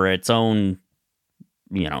whatever, for its own,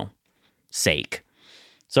 sake.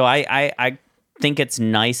 So I think it's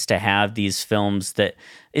nice to have these films that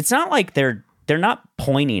it's not like they're not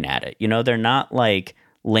pointing at it, they're not like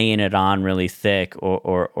laying it on really thick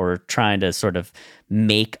or trying to sort of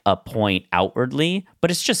make a point outwardly, but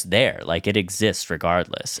it's just there, like it exists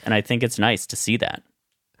regardless. And I think it's nice to see that.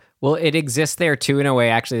 Well, it exists there too, in a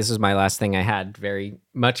way. Actually, this is my last thing I had very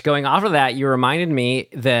much going off of that. You reminded me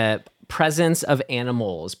the presence of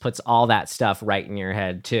animals puts all that stuff right in your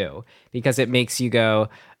head too, because it makes you go,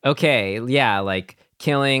 okay, yeah, like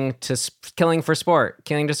killing for sport,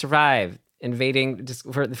 killing to survive, invading just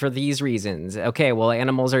for these reasons. Okay, well,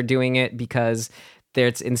 animals are doing it because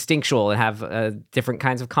it's instinctual and have different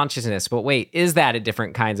kinds of consciousness. But wait, is that a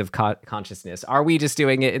different kinds of consciousness? Are we just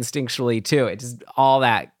doing it instinctually too? It just, all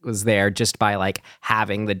that was there just by like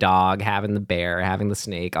having the dog, having the bear, having the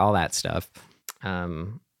snake, all that stuff.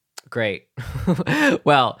 Great.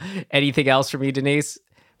 Well, anything else from you, Denise?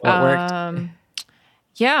 What worked?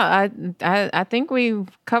 Yeah, I think we've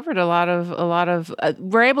covered a lot of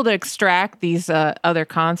we're able to extract these other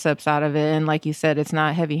concepts out of it, and like you said, it's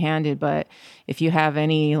not heavy-handed. But if you have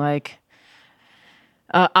any like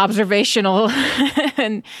observational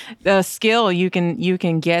and skill, you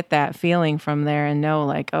can get that feeling from there and know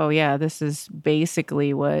like, oh yeah, this is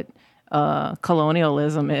basically what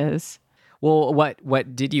colonialism is. Well,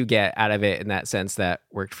 what did you get out of it in that sense that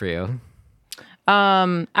worked for you?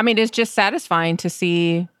 I mean, it's just satisfying to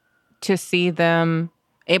see them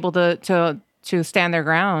able to stand their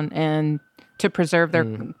ground and to preserve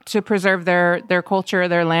their culture,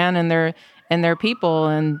 their land, and their people,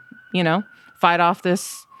 and fight off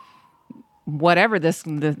this whatever this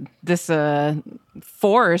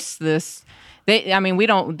force. They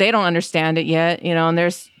don't understand it yet, and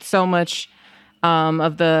there's so much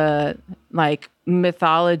of the like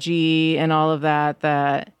mythology and all of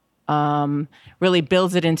that really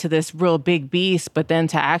builds it into this real big beast, but then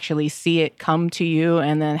to actually see it come to you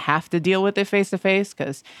and then have to deal with it face to face,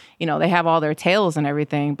 because they have all their tails and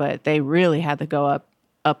everything, but they really had to go up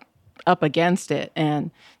against it, and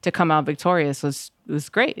to come out victorious was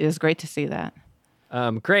great. It was great to see that.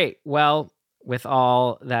 Great. Well, with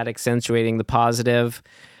all that accentuating the positive,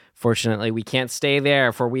 fortunately, we can't stay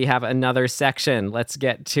there, for we have another section. Let's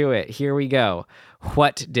get to it. Here we go.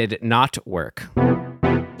 What did not work?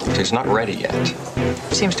 It's not ready yet.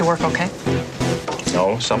 Seems to work okay.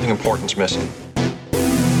 No, something important's missing.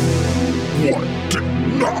 What did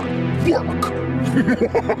not work?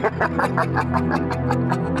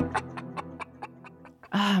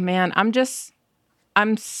 Man, I'm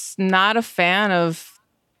not a fan of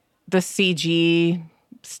the CG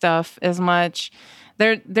stuff as much.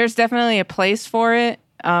 There's definitely a place for it.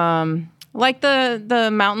 Like the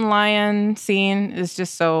mountain lion scene is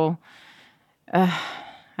just so.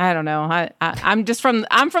 I don't know. I'm from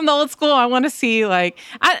the old school. I want to see I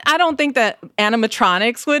don't think that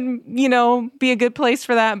animatronics would be a good place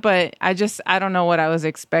for that. But I don't know what I was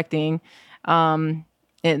expecting.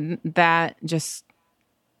 It's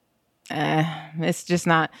just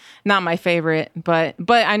not my favorite. But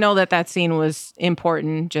I know that scene was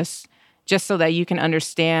important just so that you can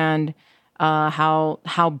understand how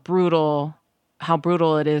brutal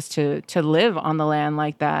it is to live on the land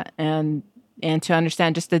like that, and to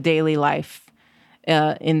understand just the daily life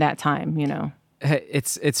in that time,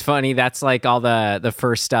 It's funny. That's like all the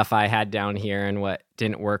first stuff I had down here and what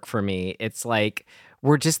didn't work for me. It's like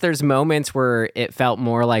there's moments where it felt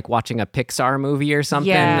more like watching a Pixar movie or something.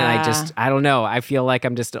 Yeah. And I don't know. I feel like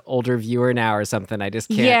I'm just an older viewer now or something. I just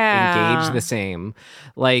can't engage the same.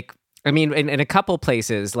 Like, I mean, in a couple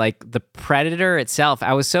places, like the Predator itself,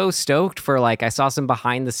 I was so stoked for I saw some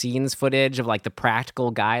behind the scenes footage of the practical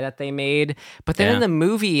guy that they made. But then in the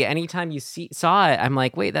movie, anytime you saw it, I'm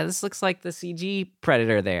like, wait, this looks like the CG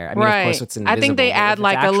Predator there. I mean, right. Of course, it's invisible. I think they add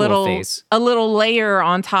a little layer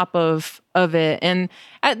on top of it. And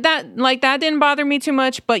that didn't bother me too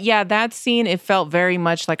much. But yeah, that scene, it felt very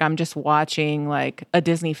much like I'm just watching a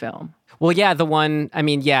Disney film. Well, yeah, the one I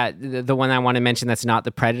want to mention that's not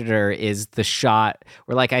the Predator is the shot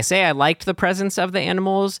where, like I say, I liked the presence of the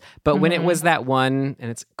animals, but when it was that one,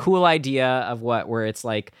 and it's a cool idea of where it's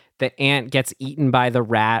like the ant gets eaten by the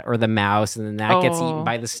rat or the mouse, and then that gets eaten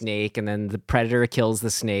by the snake, and then the Predator kills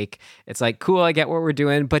the snake. It's like, cool, I get what we're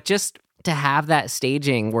doing, but just to have that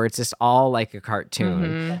staging where it's just all like a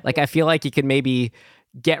cartoon. Like, I feel like you could maybe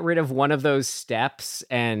get rid of one of those steps,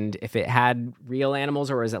 and if it had real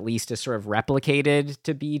animals or was at least just sort of replicated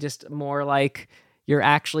to be just more like you're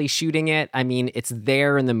actually shooting it. I mean, it's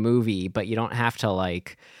there in the movie, but you don't have to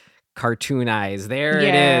cartoonize. There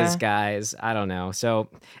it is, guys. I don't know. So,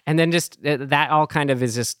 and then just that all kind of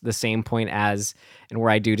is just the same point as, and where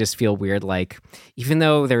I do just feel weird, even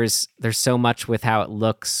though there's so much with how it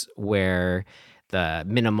looks where the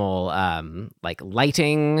minimal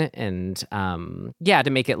lighting and to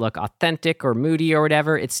make it look authentic or moody or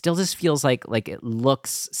whatever, it still just feels like it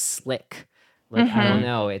looks slick. I don't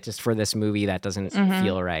know, it just, for this movie, that doesn't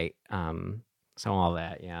feel right. So all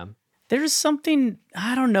that, yeah. There's something,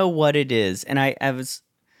 I don't know what it is, and I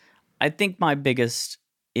think my biggest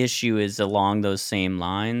issue is along those same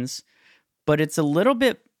lines, but it's a little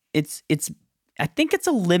bit, I think it's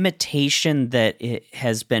a limitation that it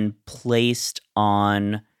has been placed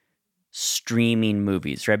on streaming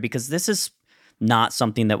movies, right? Because this is not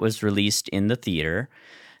something that was released in the theater.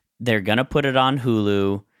 They're going to put it on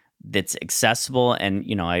Hulu. That's accessible, and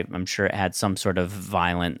I'm sure it had some sort of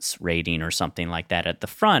violence rating or something like that at the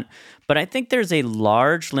front. But I think there's a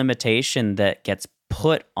large limitation that gets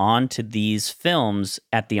put onto these films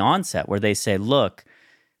at the onset, where they say, look,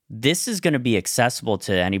 this is going to be accessible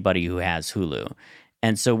to anybody who has Hulu.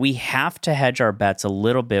 And so we have to hedge our bets a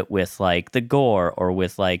little bit with the gore or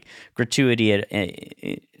with gratuity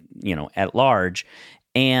at large.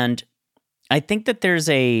 And I think that there's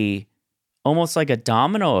almost like a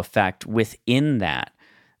domino effect within that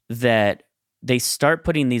they start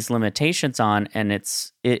putting these limitations on, and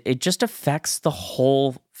it just affects the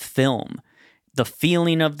whole film. the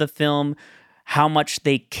feeling of the film, how much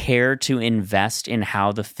they care to invest in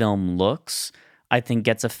how the film looks, I think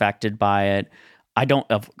gets affected by it. I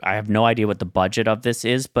have no idea what the budget of this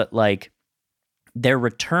is, but like their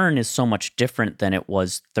return is so much different than it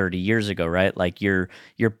was 30 years ago, right? Like your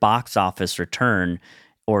box office return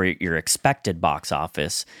or your expected box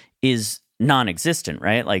office is non-existent,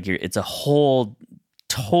 right? Like it's a whole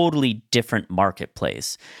totally different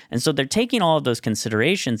marketplace. And so they're taking all of those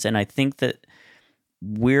considerations, and I think that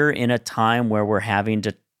we're in a time where we're having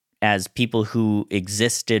to, as people who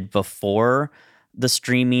existed before the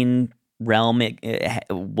streaming realm it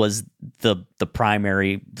was the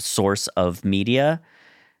primary source of media,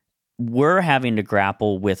 we're having to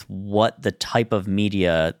grapple with what the type of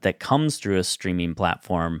media that comes through a streaming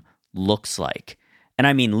platform looks like. And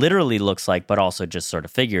I mean literally looks like, but also just sort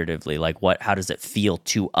of figuratively, like how does it feel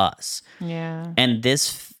to us? Yeah. And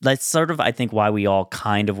that's sort of, I think, why we all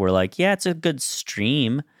kind of were like, yeah, it's a good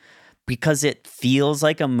stream, because it feels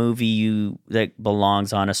like a movie that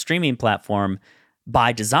belongs on a streaming platform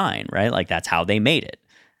by design, right? Like that's how they made it.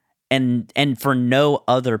 And for no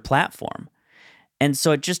other platform. And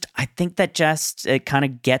so I think that it kind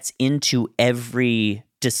of gets into every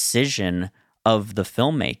decision of the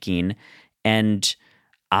filmmaking. And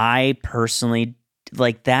I personally,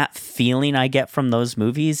 like, that feeling I get from those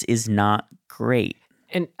movies is not great.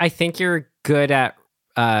 And I think you're good at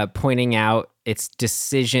pointing out its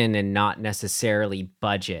decision and not necessarily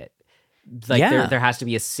budget. Like there has to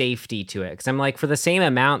be a safety to it, because I'm like, for the same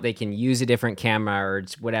amount they can use a different camera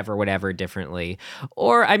or whatever differently.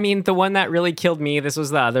 Or I mean, the one that really killed me, this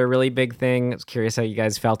was the other really big thing, I was curious how you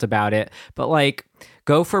guys felt about it, but like,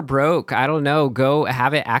 go for broke. I don't know. Go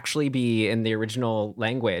have it actually be in the original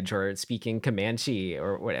language or speaking Comanche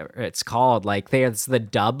or whatever it's called. Like there's the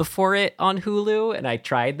dub for it on Hulu, and I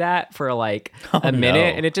tried that for like a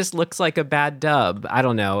minute, and it just looks like a bad dub. I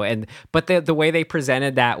don't know. But the way they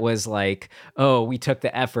presented that was like, oh, we took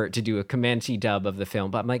the effort to do a Comanche dub of the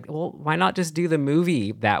film. But I'm like, well, why not just do the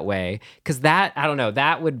movie that way? Because that, I don't know,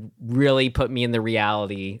 that would really put me in the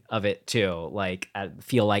reality of it too. Like I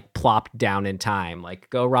feel like plopped down in time. Like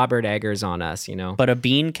go Robert Eggers on us, you know? But a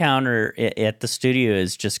bean counter at the studio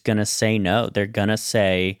is just going to say no. They're going to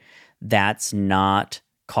say that's not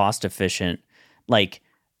cost efficient. Like,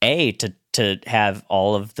 to have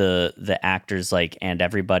all of the actors like and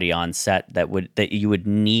everybody on set that you would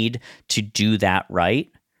need to do that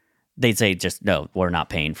right. They'd say just no, we're not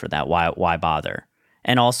paying for that. Why bother?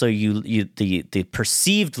 And also the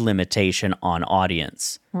perceived limitation on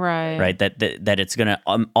audience. Right. That it's going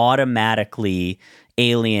to automatically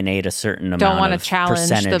alienate a certain amount of percentage of people. Don't want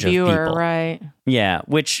to challenge the viewer, right? Yeah,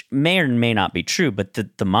 which may or may not be true, but the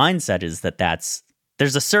mindset is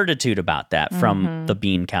there's a certitude about that from the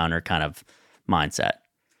bean counter kind of mindset.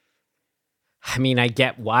 I mean, I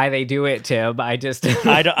get why they do it, Tim.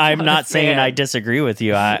 I'm not saying I disagree with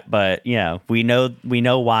you, but yeah, we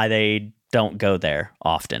know why they don't go there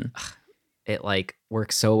often. It like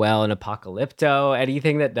works so well in Apocalypto.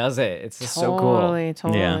 Anything that does it's just so cool.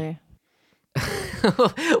 Totally. Yeah.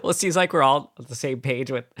 Well, it seems like we're all on the same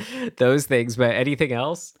page with those things, but anything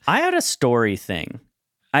else? I had a story thing.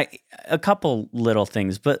 A couple little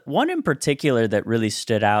things, but one in particular that really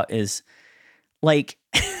stood out is like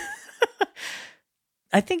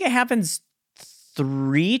I think it happens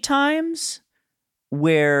 3 times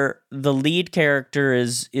where the lead character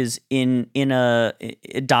is in a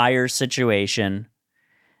dire situation,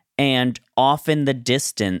 and off in the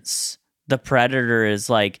distance the predator is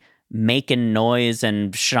like making noise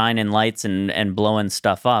and shining lights and blowing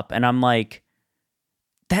stuff up, and I'm like,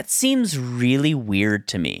 that seems really weird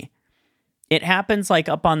to me. It happens like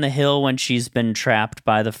up on the hill when she's been trapped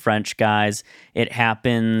by the French guys. It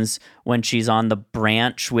happens when she's on the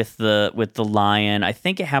branch with the lion. I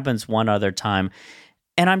think it happens one other time.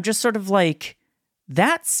 And I'm just sort of like,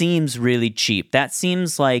 that seems really cheap. That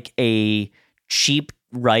seems like a cheap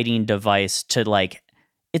writing device to like,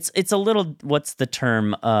 it's a little, what's the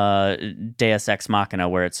term, Deus Ex Machina,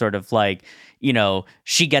 where it's sort of like, you know,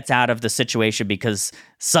 she gets out of the situation because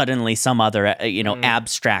suddenly some other,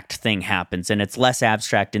 abstract thing happens. And it's less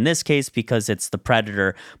abstract in this case because it's the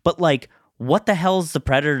predator. But like, what the hell's the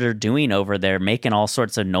predator doing over there making all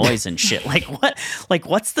sorts of noise and shit?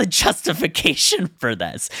 What's the justification for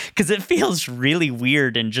this? Because it feels really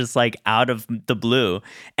weird and just like out of the blue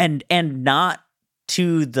and not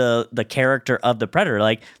to the character of the predator.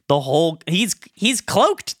 Like he's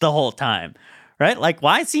cloaked the whole time, right? Like,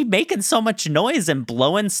 why is he making so much noise and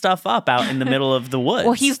blowing stuff up out in the middle of the woods?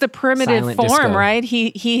 Well, he's the primitive Silent form, disco. right?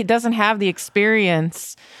 He doesn't have the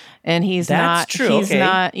experience, and he's That's not. true. He's Okay.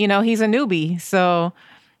 not. He's a newbie. So,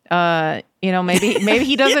 You know, maybe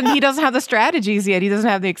he doesn't have the strategies yet. He doesn't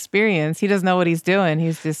have the experience. He doesn't know what he's doing.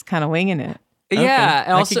 He's just kind of winging it. Yeah,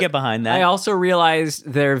 okay. I could get behind that. I also realized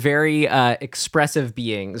they're very expressive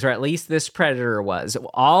beings, or at least this predator was,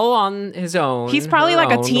 all on his own. He's probably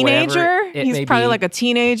like a teenager. He's probably like a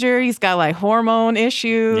teenager. He's got like hormone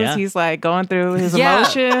issues. Yeah. He's like going through his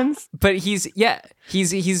emotions. But he's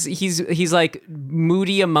like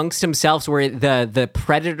moody amongst himself, where the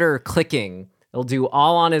predator clicking he'll do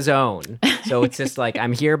all on his own. So it's just like,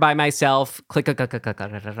 I'm here by myself. Click.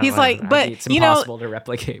 He's like, but it's impossible to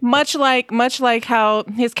replicate. Much like how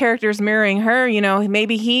his character's mirroring her, you know,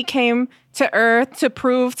 maybe he came to Earth to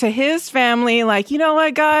prove to his family, like, you know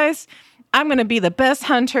what, guys, I'm going to be the best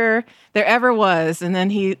hunter there ever was. And then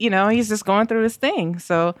he's just going through his thing.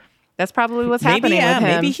 So that's probably what's happening with him.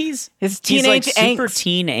 Maybe his teenage like super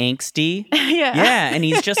teen angsty. Yeah, and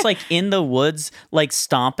he's just like in the woods, like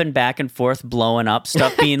stomping back and forth, blowing up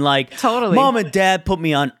stuff, being like, totally. Mom and Dad put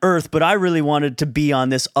me on Earth, but I really wanted to be on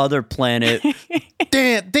this other planet.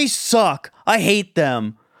 Damn, they suck. I hate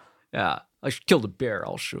them. Yeah, I should kill the bear.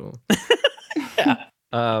 I'll show. Yeah.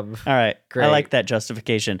 All right, great. I like that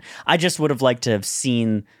justification. I just would have liked to have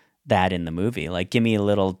seen that in the movie. Like, give me a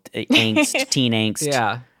little teen angst.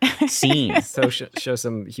 Yeah. Scene. So show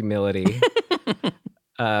some humility.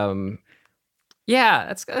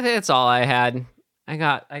 Yeah, that's all I had. I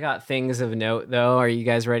got things of note though. Are you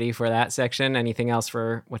guys ready for that section? Anything else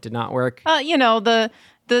for what did not work? You know, the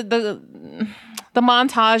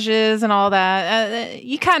montages and all that.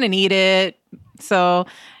 You kind of need it. So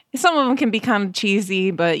some of them can be kind of cheesy,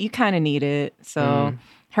 but you kind of need it. So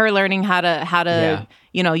her learning how to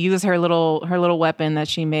you know, use her little weapon that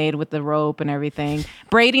she made with the rope and everything.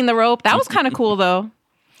 Braiding the rope, that was kind of cool though.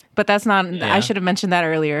 But that's not, I should have mentioned that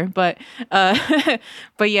earlier. But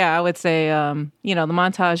yeah, I would say, you know, the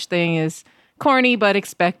montage thing is corny, but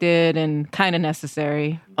expected and kind of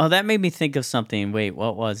necessary. Oh, that made me think of something. Wait,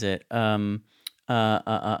 what was it? Damn.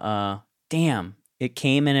 It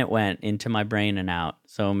came and it went into my brain and out.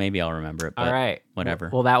 So maybe I'll remember it. But all right.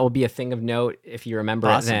 Whatever. Well, that will be a thing of note if you remember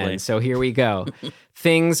Possibly. it then. So here we go.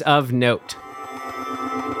 Things of note.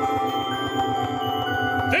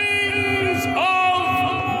 Things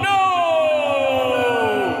of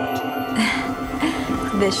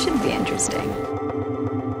note! This should be interesting.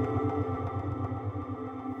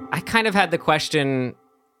 I kind of had the question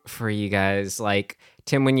for you guys. Like,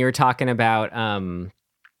 Tim, when you were talking about,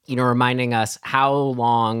 you know, reminding us how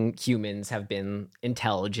long humans have been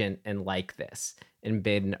intelligent and like this and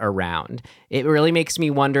been around. It really makes me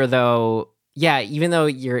wonder, though, yeah, even though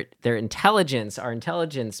our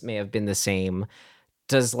intelligence may have been the same,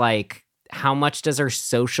 how much does our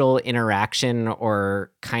social interaction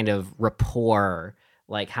or kind of rapport,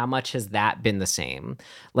 like how much has that been the same?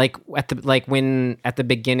 Like at the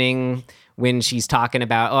beginning, when she's talking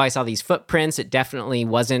about, oh, I saw these footprints, it definitely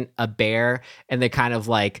wasn't a bear. And they kind of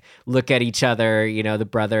like look at each other, you know, the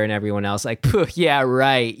brother and everyone else like, yeah,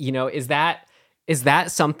 right. You know, is that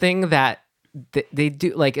something that they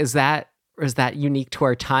do? Like, is that unique to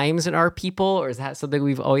our times and our people? Or is that something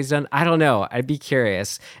we've always done? I don't know. I'd be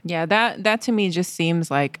curious. Yeah, that to me just seems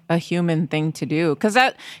like a human thing to do. Because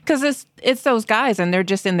it's those guys and they're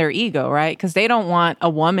just in their ego, right? Because they don't want a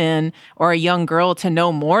woman or a young girl to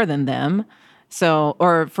know more than them. So,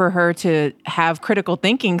 or for her to have critical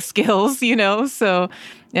thinking skills, you know? So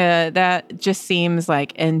that just seems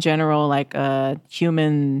like in general, like a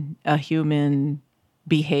human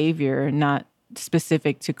behavior, not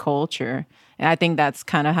specific to culture. And I think that's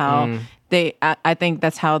kind of how I think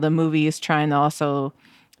that's how the movie is trying to also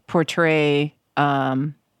portray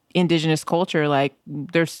indigenous culture. Like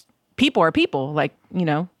there's people are people, like, you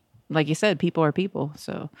know, like you said, people are people.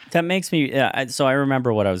 So that makes me, so I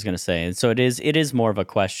remember what I was going to say. And so it is more of a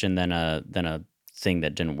question than a thing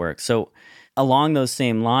that didn't work. So along those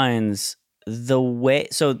same lines,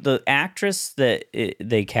 the actress that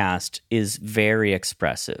they cast is very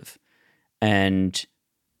expressive. And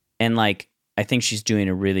like, I think she's doing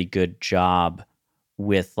a really good job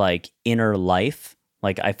with like inner life.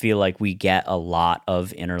 Like, I feel like we get a lot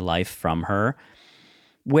of inner life from her.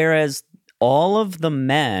 Whereas all of the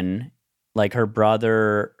men, like her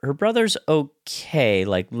brother's okay,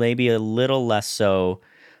 like maybe a little less so,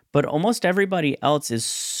 but almost everybody else is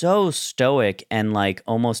so stoic and like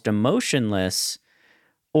almost emotionless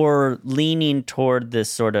or leaning toward this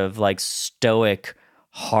sort of like stoic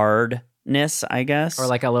hardness, I guess. Or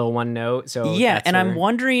like a little one note. So yeah, and I'm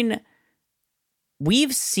wondering,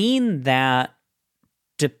 we've seen that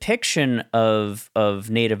depiction of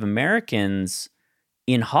Native Americans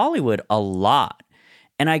in Hollywood a lot.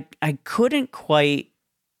 And I couldn't quite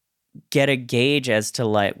get a gauge as to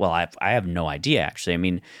like, well, I have no idea actually. I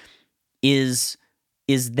mean, is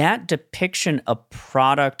that depiction a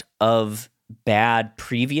product of bad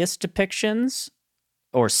previous depictions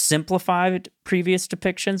or simplified previous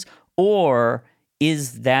depictions, or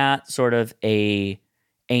is that sort of a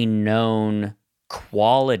known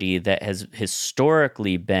quality that has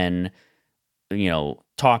historically been,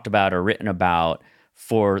 talked about or written about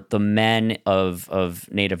for the men of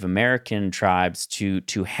Native American tribes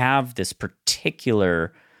to have this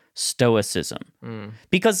particular stoicism?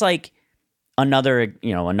 Because like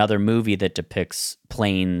another movie that depicts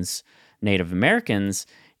Plains Native Americans,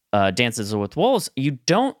 Dances with Wolves, you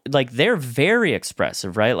don't like, they're very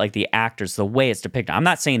expressive, right? Like the actors, the way it's depicted. I'm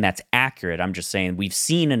not saying that's accurate. I'm just saying we've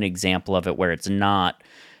seen an example of it where it's not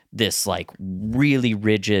this like really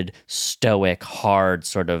rigid, stoic, hard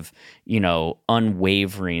sort of,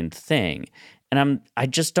 unwavering thing. And I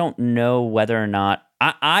just don't know whether or not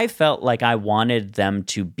I felt like I wanted them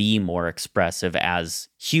to be more expressive as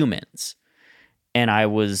humans. And I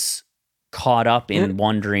was caught up in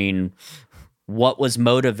wondering what was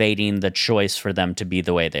motivating the choice for them to be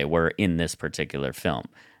the way they were in this particular film,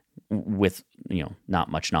 with,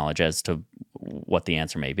 not much knowledge as to what the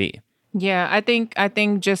answer may be. Yeah, I think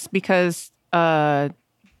just because the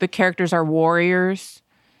characters are warriors,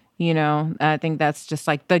 I think that's just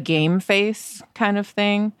like the game face kind of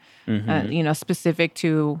thing, specific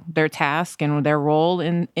to their task and their role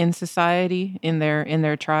in society, in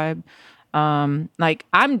their tribe. Like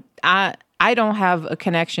I don't have a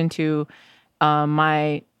connection to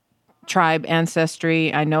my tribe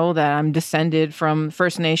ancestry. I know that I'm descended from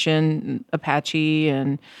First Nation, Apache,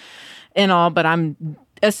 and all, but I'm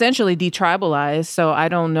essentially detribalized, so I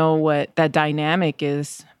don't know what that dynamic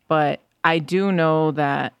is. But I do know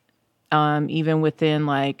that even within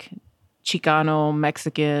like Chicano,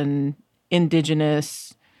 Mexican,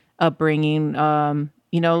 indigenous upbringing,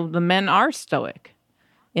 the men are stoic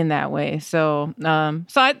in that way. So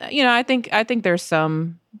I think there's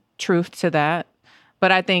some truth to that.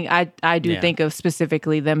 But I think I do think of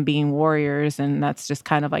specifically them being warriors, and that's just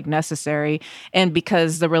kind of like necessary. And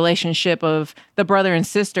because the relationship of the brother and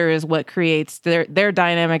sister is what creates their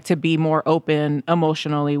dynamic to be more open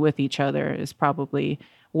emotionally with each other, is probably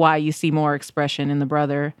why you see more expression in the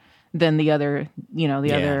brother than the other,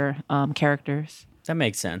 other characters. That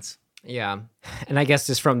makes sense. Yeah. And I guess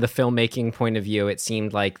just from the filmmaking point of view, it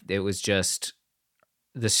seemed like it was just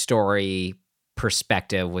the story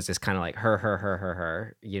perspective was just kind of like her,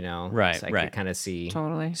 right, so I right. could kind of see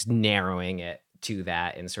totally just narrowing it to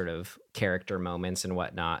that in sort of character moments and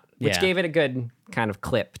whatnot, which gave it a good kind of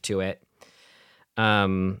clip to it. I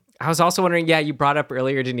was also wondering, you brought up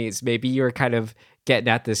earlier, Denise, maybe you were kind of getting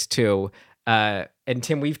at this too. And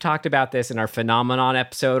Tim, we've talked about this in our Phenomenon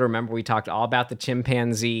episode. Remember, we talked all about the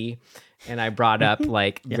chimpanzee, and I brought up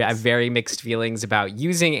like I have very mixed feelings about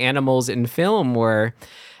using animals in film, where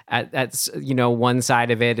that's one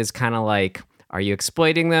side of it is kind of like, are you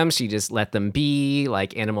exploiting them? Should you just let them be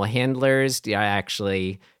like animal handlers? Do they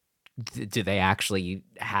actually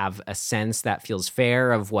have a sense that feels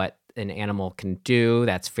fair of what an animal can do,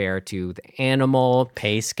 that's fair to the animal?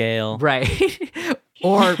 Pay scale. Right.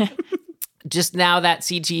 Or just now that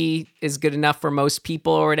CG is good enough for most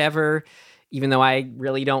people or whatever, even though I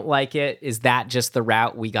really don't like it, is that just the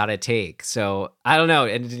route we got to take? So I don't know.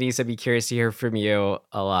 And Denise, I'd be curious to hear from you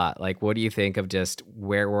a lot. Like, what do you think of just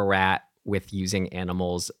where we're at with using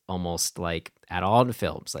animals almost like at all in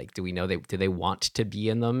films? Like, do we know do they want to be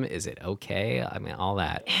in them? Is it okay? I mean, all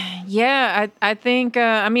that. Yeah, I think,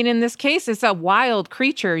 in this case, it's a wild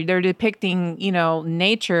creature. They're depicting,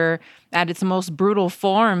 nature at its most brutal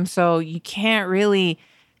form. So you can't really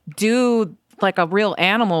do like a real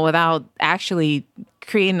animal without actually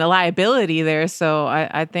creating a liability there. So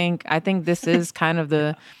I think this is kind of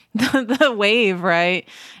the wave, right?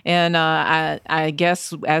 And I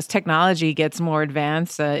guess as technology gets more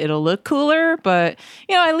advanced, it'll look cooler. But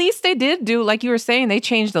at least they did do, like you were saying, they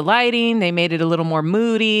changed the lighting, they made it a little more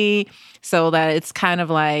moody, so that it's kind of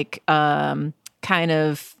like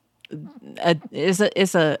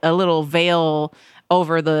is a little veil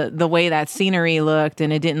over the way that scenery looked,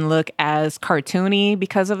 and it didn't look as cartoony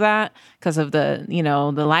because of that, because of the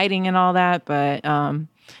the lighting and all that. But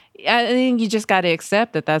I think you just got to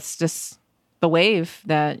accept that that's just the wave,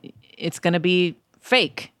 that it's going to be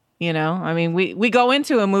fake. We go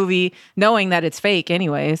into a movie knowing that it's fake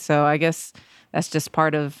anyway, so I guess that's just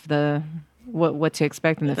part of the what to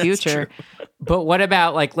expect in the future. But what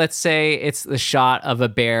about, like, let's say it's the shot of a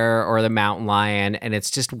bear or the mountain lion and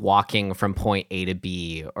it's just walking from point A to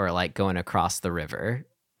B, or like going across the river.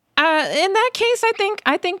 In that case,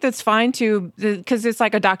 I think that's fine too, because it's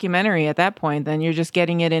like a documentary at that point. Then you're just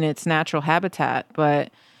getting it in its natural habitat,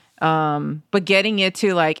 but getting it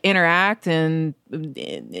to like interact and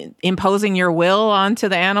imposing your will onto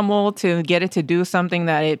the animal to get it to do something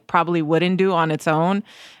that it probably wouldn't do on its own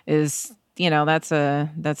is, that's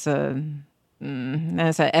an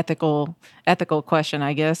ethical question,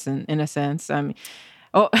 I guess, in a sense. I mean,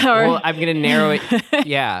 well, I'm going to narrow it.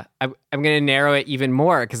 Yeah, I'm going to narrow it even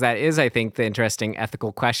more because that is, I think, the interesting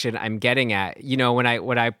ethical question I'm getting at. When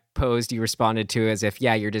I posed, you responded to as if,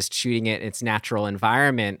 yeah, you're just shooting it in its natural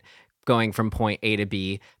environment, going from point A to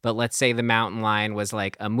B. But let's say the mountain lion was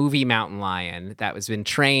like a movie mountain lion that was been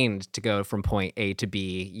trained to go from point A to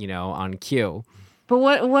B, on cue. But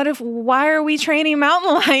why are we training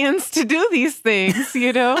mountain lions to do these things?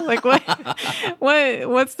 Like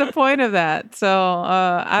what's the point of that? So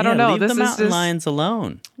I don't know. Leave the mountain lions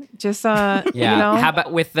alone. Just yeah. How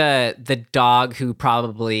about with the dog who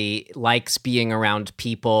probably likes being around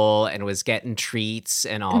people and was getting treats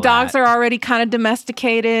and all Dogs that? are already kind of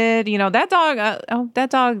domesticated. That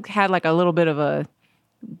dog had like a little bit of a,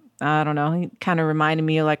 I don't know. He kind of reminded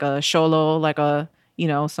me of like a Xolo, like a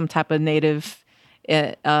some type of native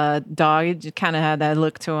dog. It just kind of had that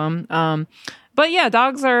look to him. But yeah,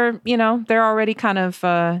 dogs are, they're already kind of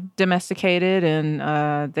domesticated,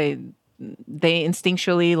 and they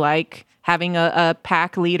instinctually like having a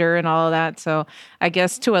pack leader and all of that. So I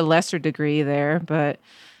guess to a lesser degree there, but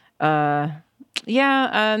not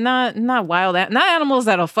wild, not animals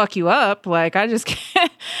that'll fuck you up. Like I just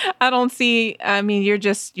can't, I don't see, I mean,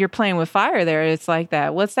 you're playing with fire there. It's like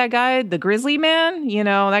that. What's that guy? The grizzly man?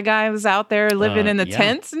 That guy was out there living in the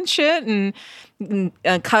tents and shit and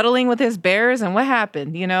cuddling with his bears. And what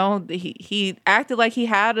happened? He acted like he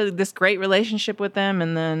had this great relationship with them.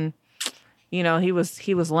 And then, he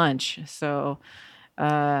was lunch. So,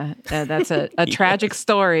 that's a tragic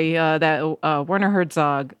story that Werner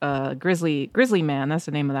Herzog, Grizzly Man, that's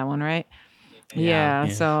the name of that one, right? Yeah.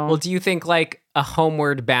 So, well, do you think like a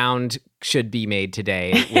Homeward Bound should be made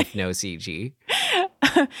today with no CG?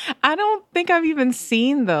 I don't think I've even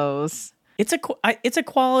seen those. It's a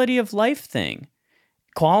quality of life thing.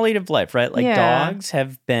 Quality of life, right? Like dogs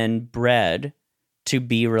have been bred to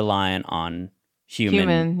be reliant on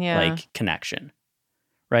human like connection,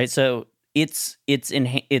 right? So it's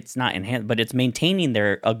not enhanced, but it's maintaining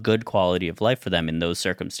a good quality of life for them in those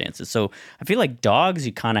circumstances. So I feel like dogs,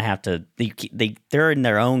 you kind of have to, they're in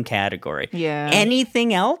their own category. Yeah.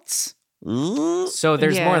 Anything else? So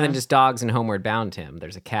there's more than just dogs in Homeward Bound, Tim.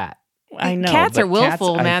 There's a cat. I know. Cats are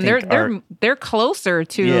willful, man. They're closer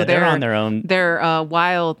to they're on their own, their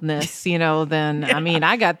wildness, than I mean,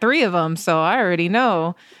 I got 3 of them, so I already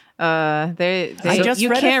know. I just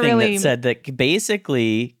read a thing that said that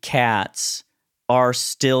basically cats are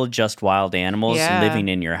still just wild animals living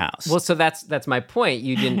in your house. Well, so that's my point.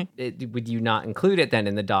 You didn't would you not include it then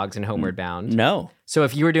in the dogs in Homeward Bound? No. So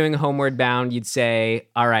if you were doing Homeward Bound, you'd say,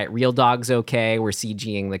 all right, real dog's okay. We're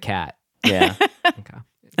CGing the cat. Yeah. Okay.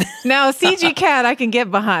 Now a CG cat I can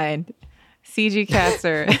get behind. CG cats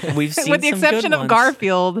are we've seen with the exception of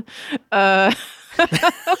Garfield.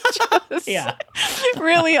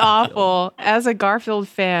 Really awful. As a Garfield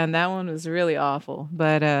fan, that one was really awful.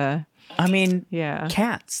 But I mean,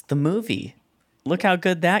 Cats, the movie. Look how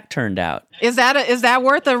good that turned out. Is that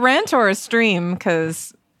worth a rent or a stream?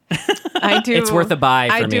 Because I do. It's worth a buy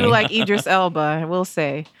for me. I do like Idris Elba, I will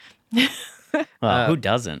say. Well, who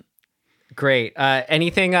doesn't? Great.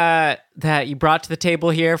 Anything that you brought to the table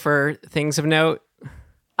here for things of note?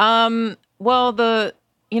 Well,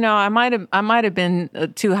 I might have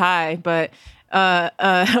been too high, but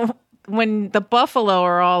when the buffalo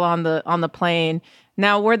are all on the plane,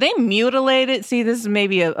 now were they mutilated? See, this is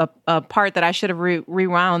maybe a part that I should have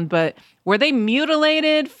rewound, but were they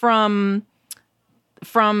mutilated from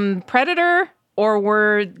Predator, or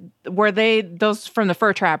were they those from the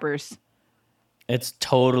fur trappers? It's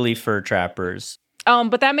totally fur trappers.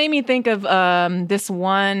 But that made me think of this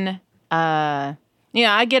one. I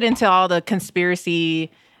get into all the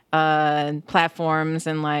conspiracy platforms,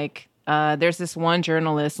 and like there's this one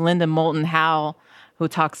journalist, Linda Moulton Howe, who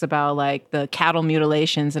talks about like the cattle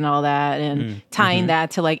mutilations and all that, and tying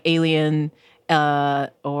that to like alien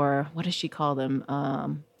or what does she call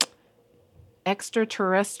them?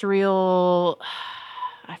 Extraterrestrial.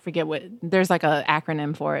 I forget what. There's like an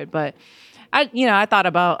acronym for it, but I thought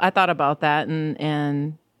about that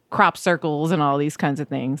and crop circles and all these kinds of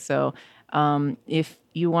things. So if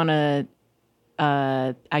you want to,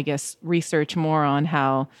 I guess, research more on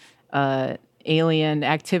how alien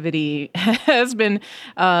activity has been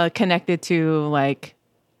connected to like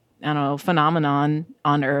don't know, phenomenon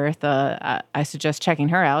on Earth. I suggest checking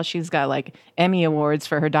her out. She's got like Emmy Awards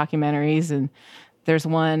for her documentaries, and there's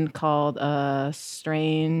one called A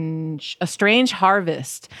Strange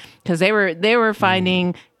Harvest, because they were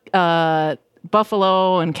finding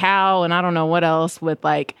buffalo and cow and I don't know what else with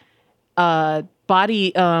like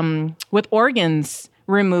body with organs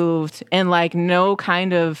removed and like no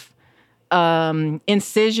kind of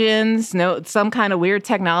incisions, some kind of weird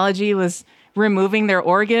technology was removing their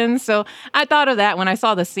organs. So I thought of that when I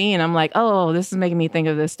saw the scene. I'm like, oh, this is making me think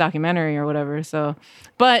of this documentary or whatever. So,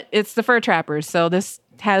 but it's the Fur Trappers, so this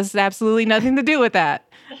has absolutely nothing to do with that.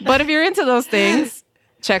 But if you're into those things,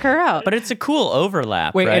 check her out. But it's a cool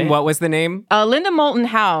overlap. Wait, right? and what was the name? Linda Moulton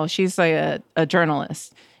Howe. She's like a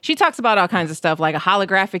journalist. She talks about all kinds of stuff like a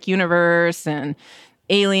holographic universe and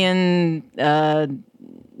alien,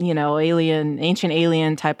 ancient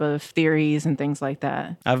alien type of theories and things like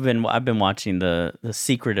that. I've been watching the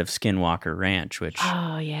Secret of Skinwalker Ranch, which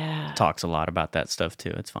talks a lot about that stuff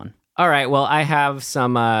too. It's fun. All right. Well, I have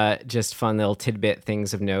some just fun little tidbit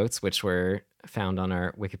things of notes, which were found on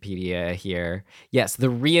our Wikipedia here. Yes, the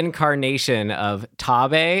reincarnation of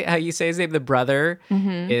Tabe, how you say his name, the brother,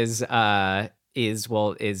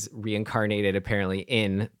 is reincarnated apparently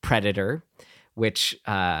in Predator, which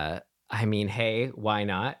I mean, hey, why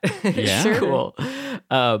not? Yeah. Sure. Cool.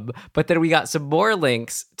 But then we got some more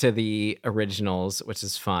links to the originals, which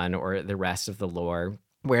is fun, or the rest of the lore,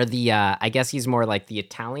 where the, I guess he's more like the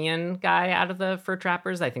Italian guy out of the Fur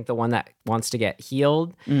Trappers. I think the one that wants to get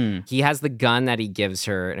healed. He has the gun that he gives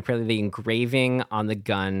her, and apparently the engraving on the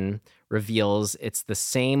gun reveals it's the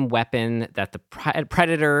same weapon that the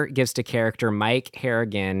Predator gives to character Mike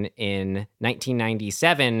Harrigan in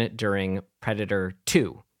 1997 during Predator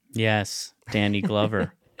 2. Yes, Danny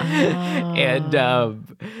Glover. And and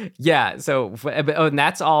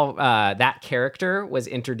that's all. That character was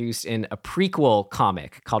introduced in a prequel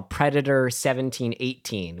comic called Predator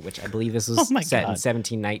 1718, which I believe this was set in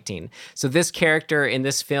 1719. So this character in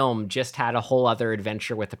this film just had a whole other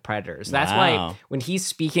adventure with the Predators. That's why when he's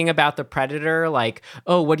speaking about the Predator, like,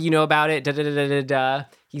 oh, what do you know about it? Da da da da da.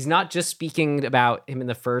 He's not just speaking about him and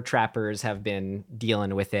the Fur Trappers have been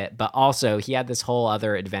dealing with it, but also he had this whole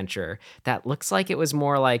other adventure that looks like it was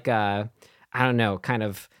more like, I don't know, kind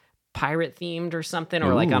of pirate themed or something,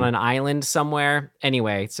 or like on an island somewhere.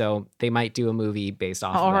 Anyway, so they might do a movie based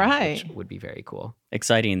off of that, which would be very cool.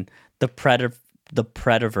 Exciting. The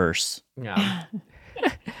Predaverse. Yeah.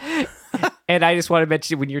 And I just want to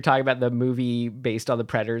mention, when you're talking about the movie based on the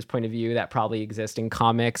Predator's point of view that probably exists in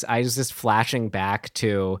comics, I was just flashing back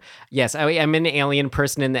to, yes, I'm an Alien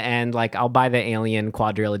person in the end. Like, I'll buy the Alien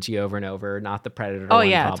quadrilogy over and over, not the Predator one,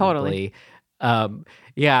 yeah, probably. Totally.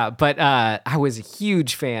 But I was a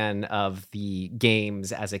huge fan of the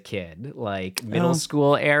games as a kid, like middle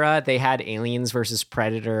school era. They had Aliens versus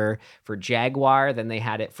Predator for Jaguar. Then they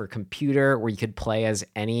had it for computer, where you could play as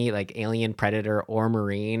any like alien, Predator, or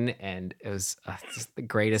Marine. And it was just the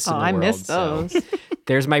greatest in the world. I missed those. So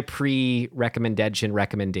there's my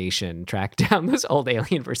recommendation. Track down those old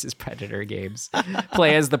Alien versus Predator games.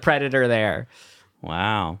 Play as the Predator there.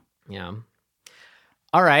 Wow. Yeah.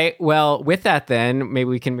 All right. Well, with that, then maybe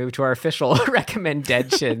we can move to our official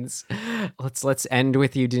recommendations. Let's end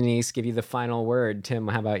with you, Denise. Give you the final word. Tim,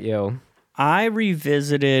 how about you? I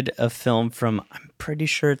revisited a film from, I'm pretty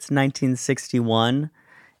sure it's 1961.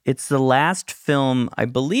 It's the last film, I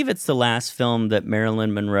believe it's the last film that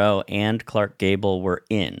Marilyn Monroe and Clark Gable were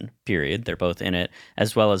in, period. They're both in it,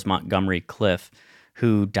 as well as Montgomery Clift,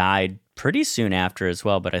 who died pretty soon after as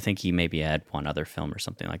well, but I think he maybe had one other film or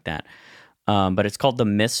something like that. But it's called The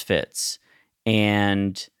Misfits,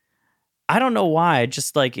 and I don't know why.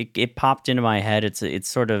 Just like it popped into my head. It's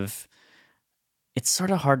sort of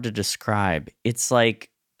hard to describe. It's like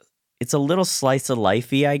it's a little slice of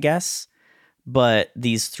lifey, I guess. But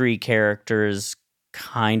these three characters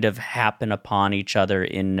kind of happen upon each other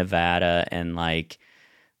in Nevada, and like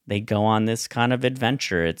they go on this kind of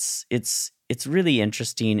adventure. It's really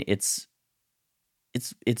interesting. It's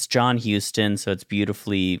John Huston, so it's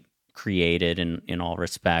beautifully created in all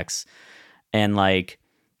respects, and like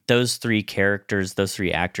those three characters, those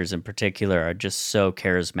three actors in particular, are just so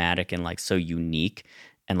charismatic and like so unique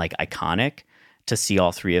and like iconic. To see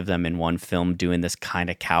all three of them in one film doing this kind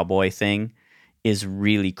of cowboy thing is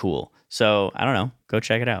really cool. So I don't know, go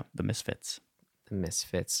check it out. The Misfits.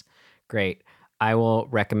 Great. I will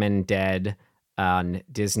recommend Dead on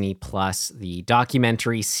Disney Plus, the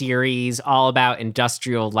documentary series all about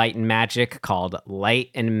industrial light and magic called Light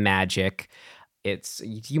and Magic.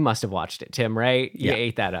 you must have watched it, Tim, right? You Yeah.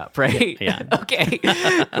 ate that up, right? Yeah. Okay,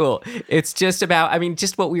 cool. It's just about,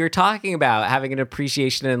 just what we were talking about, having an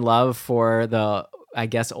appreciation and love for the, I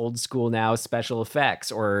guess, old school now special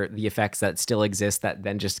effects, or the effects that still exist that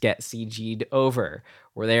then just get CG'd over,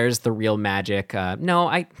 where there's the real magic.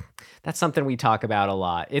 That's something we talk about a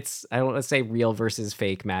lot. I don't want to say real versus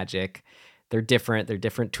fake magic. They're different. They're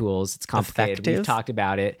different tools. It's complicated. Effective. We've talked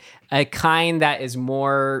about it. A kind that is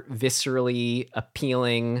more viscerally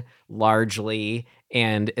appealing, largely,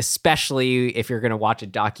 and especially if you're going to watch a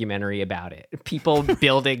documentary about it. People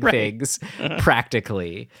building things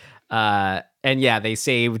practically. And yeah, they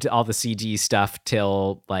saved all the CG stuff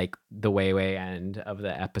till like the way end of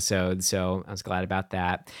the episode. So I was glad about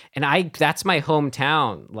that. And that's my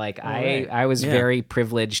hometown. Like I was very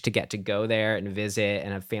privileged to get to go there and visit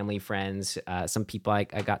and have family friends. Some people I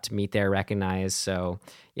got to meet there, recognize. So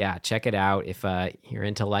yeah, check it out. If you're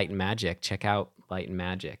into Light and Magic, check out Light and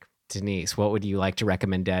Magic. Denise, what would you like to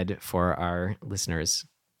recommend for our listeners?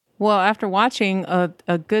 Well, after watching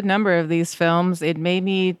a good number of these films, it made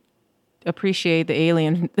me appreciate the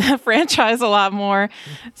Alien franchise a lot more.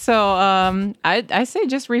 So I say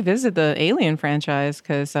just revisit the Alien franchise,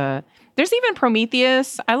 because there's even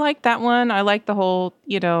Prometheus. I like that one. I like the whole,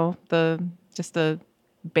 the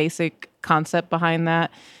basic concept behind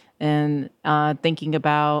that, and thinking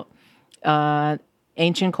about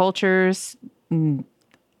ancient cultures,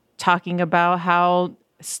 talking about how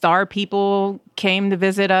star people came to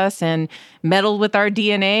visit us and meddled with our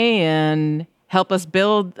DNA and help us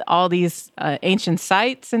build all these ancient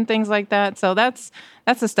sites and things like that. So that's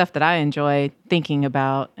the stuff that I enjoy thinking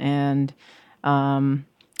about. And I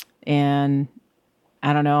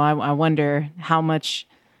don't know. I wonder how much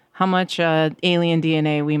alien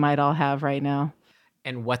DNA we might all have right now,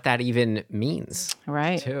 and what that even means,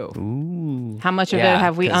 right? Too. Ooh. How much of it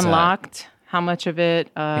have we unlocked? How much of it?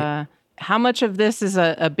 How much of this is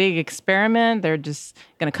a big experiment? They're just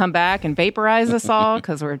going to come back and vaporize us all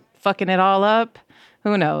because we're fucking it all up.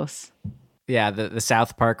 Who knows? Yeah, the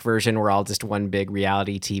South Park version, we're all just one big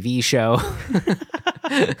reality TV show.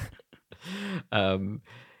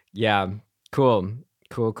 Yeah, cool.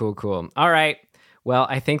 All right. Well,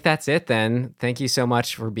 I think that's it then. Thank you so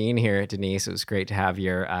much for being here, Denise. It was great to have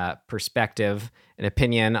your perspective and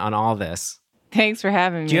opinion on all this. Thanks for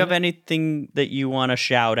having me. Do you have anything that you want to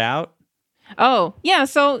shout out? Oh, yeah.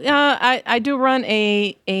 So I do run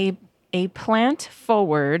a plant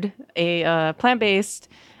forward, a plant-based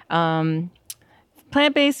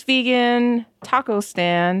vegan taco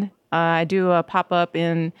stand. I do a pop-up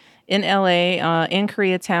in LA, in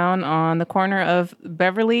Koreatown, on the corner of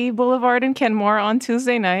Beverly Boulevard and Kenmore on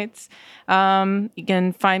Tuesday nights. You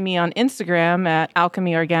can find me on Instagram at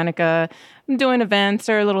Alchemy Organica. I'm doing events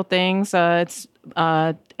or little things. It's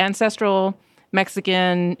ancestral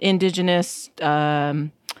Mexican, indigenous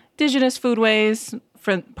foodways,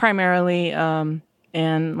 primarily,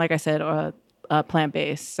 and like I said,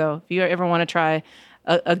 plant-based. So if you ever want to try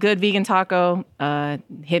a good vegan taco,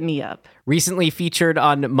 hit me up. Recently featured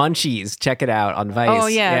on Munchies. Check it out on Vice. Oh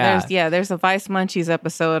yeah. There's a Vice Munchies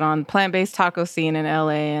episode on plant-based taco scene in LA,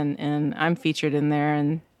 and I'm featured in there,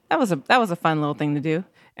 and that was a fun little thing to do.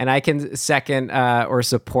 And I can second or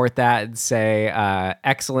support that and say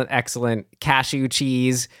excellent cashew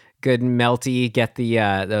cheese, good and melty. Get the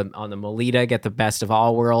on the Molita, get the best of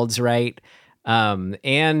all worlds, right? And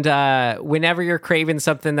whenever you're craving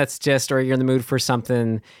something that's just, or you're in the mood for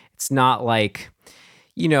something, it's not like,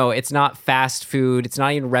 it's not fast food. It's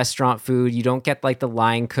not even restaurant food. You don't get like the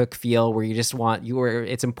line cook feel where you just want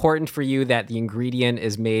it's important for you that the ingredient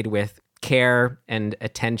is made with care and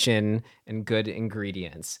attention and good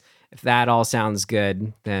ingredients. If that all sounds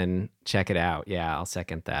good, then check it out. Yeah, I'll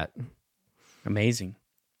second that. Amazing.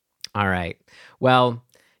 All right. Well,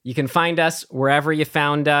 you can find us wherever you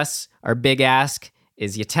found us. Our big ask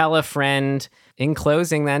is you tell a friend. In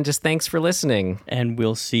closing, then, just thanks for listening. And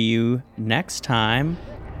we'll see you next time.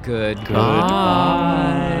 Goodbye.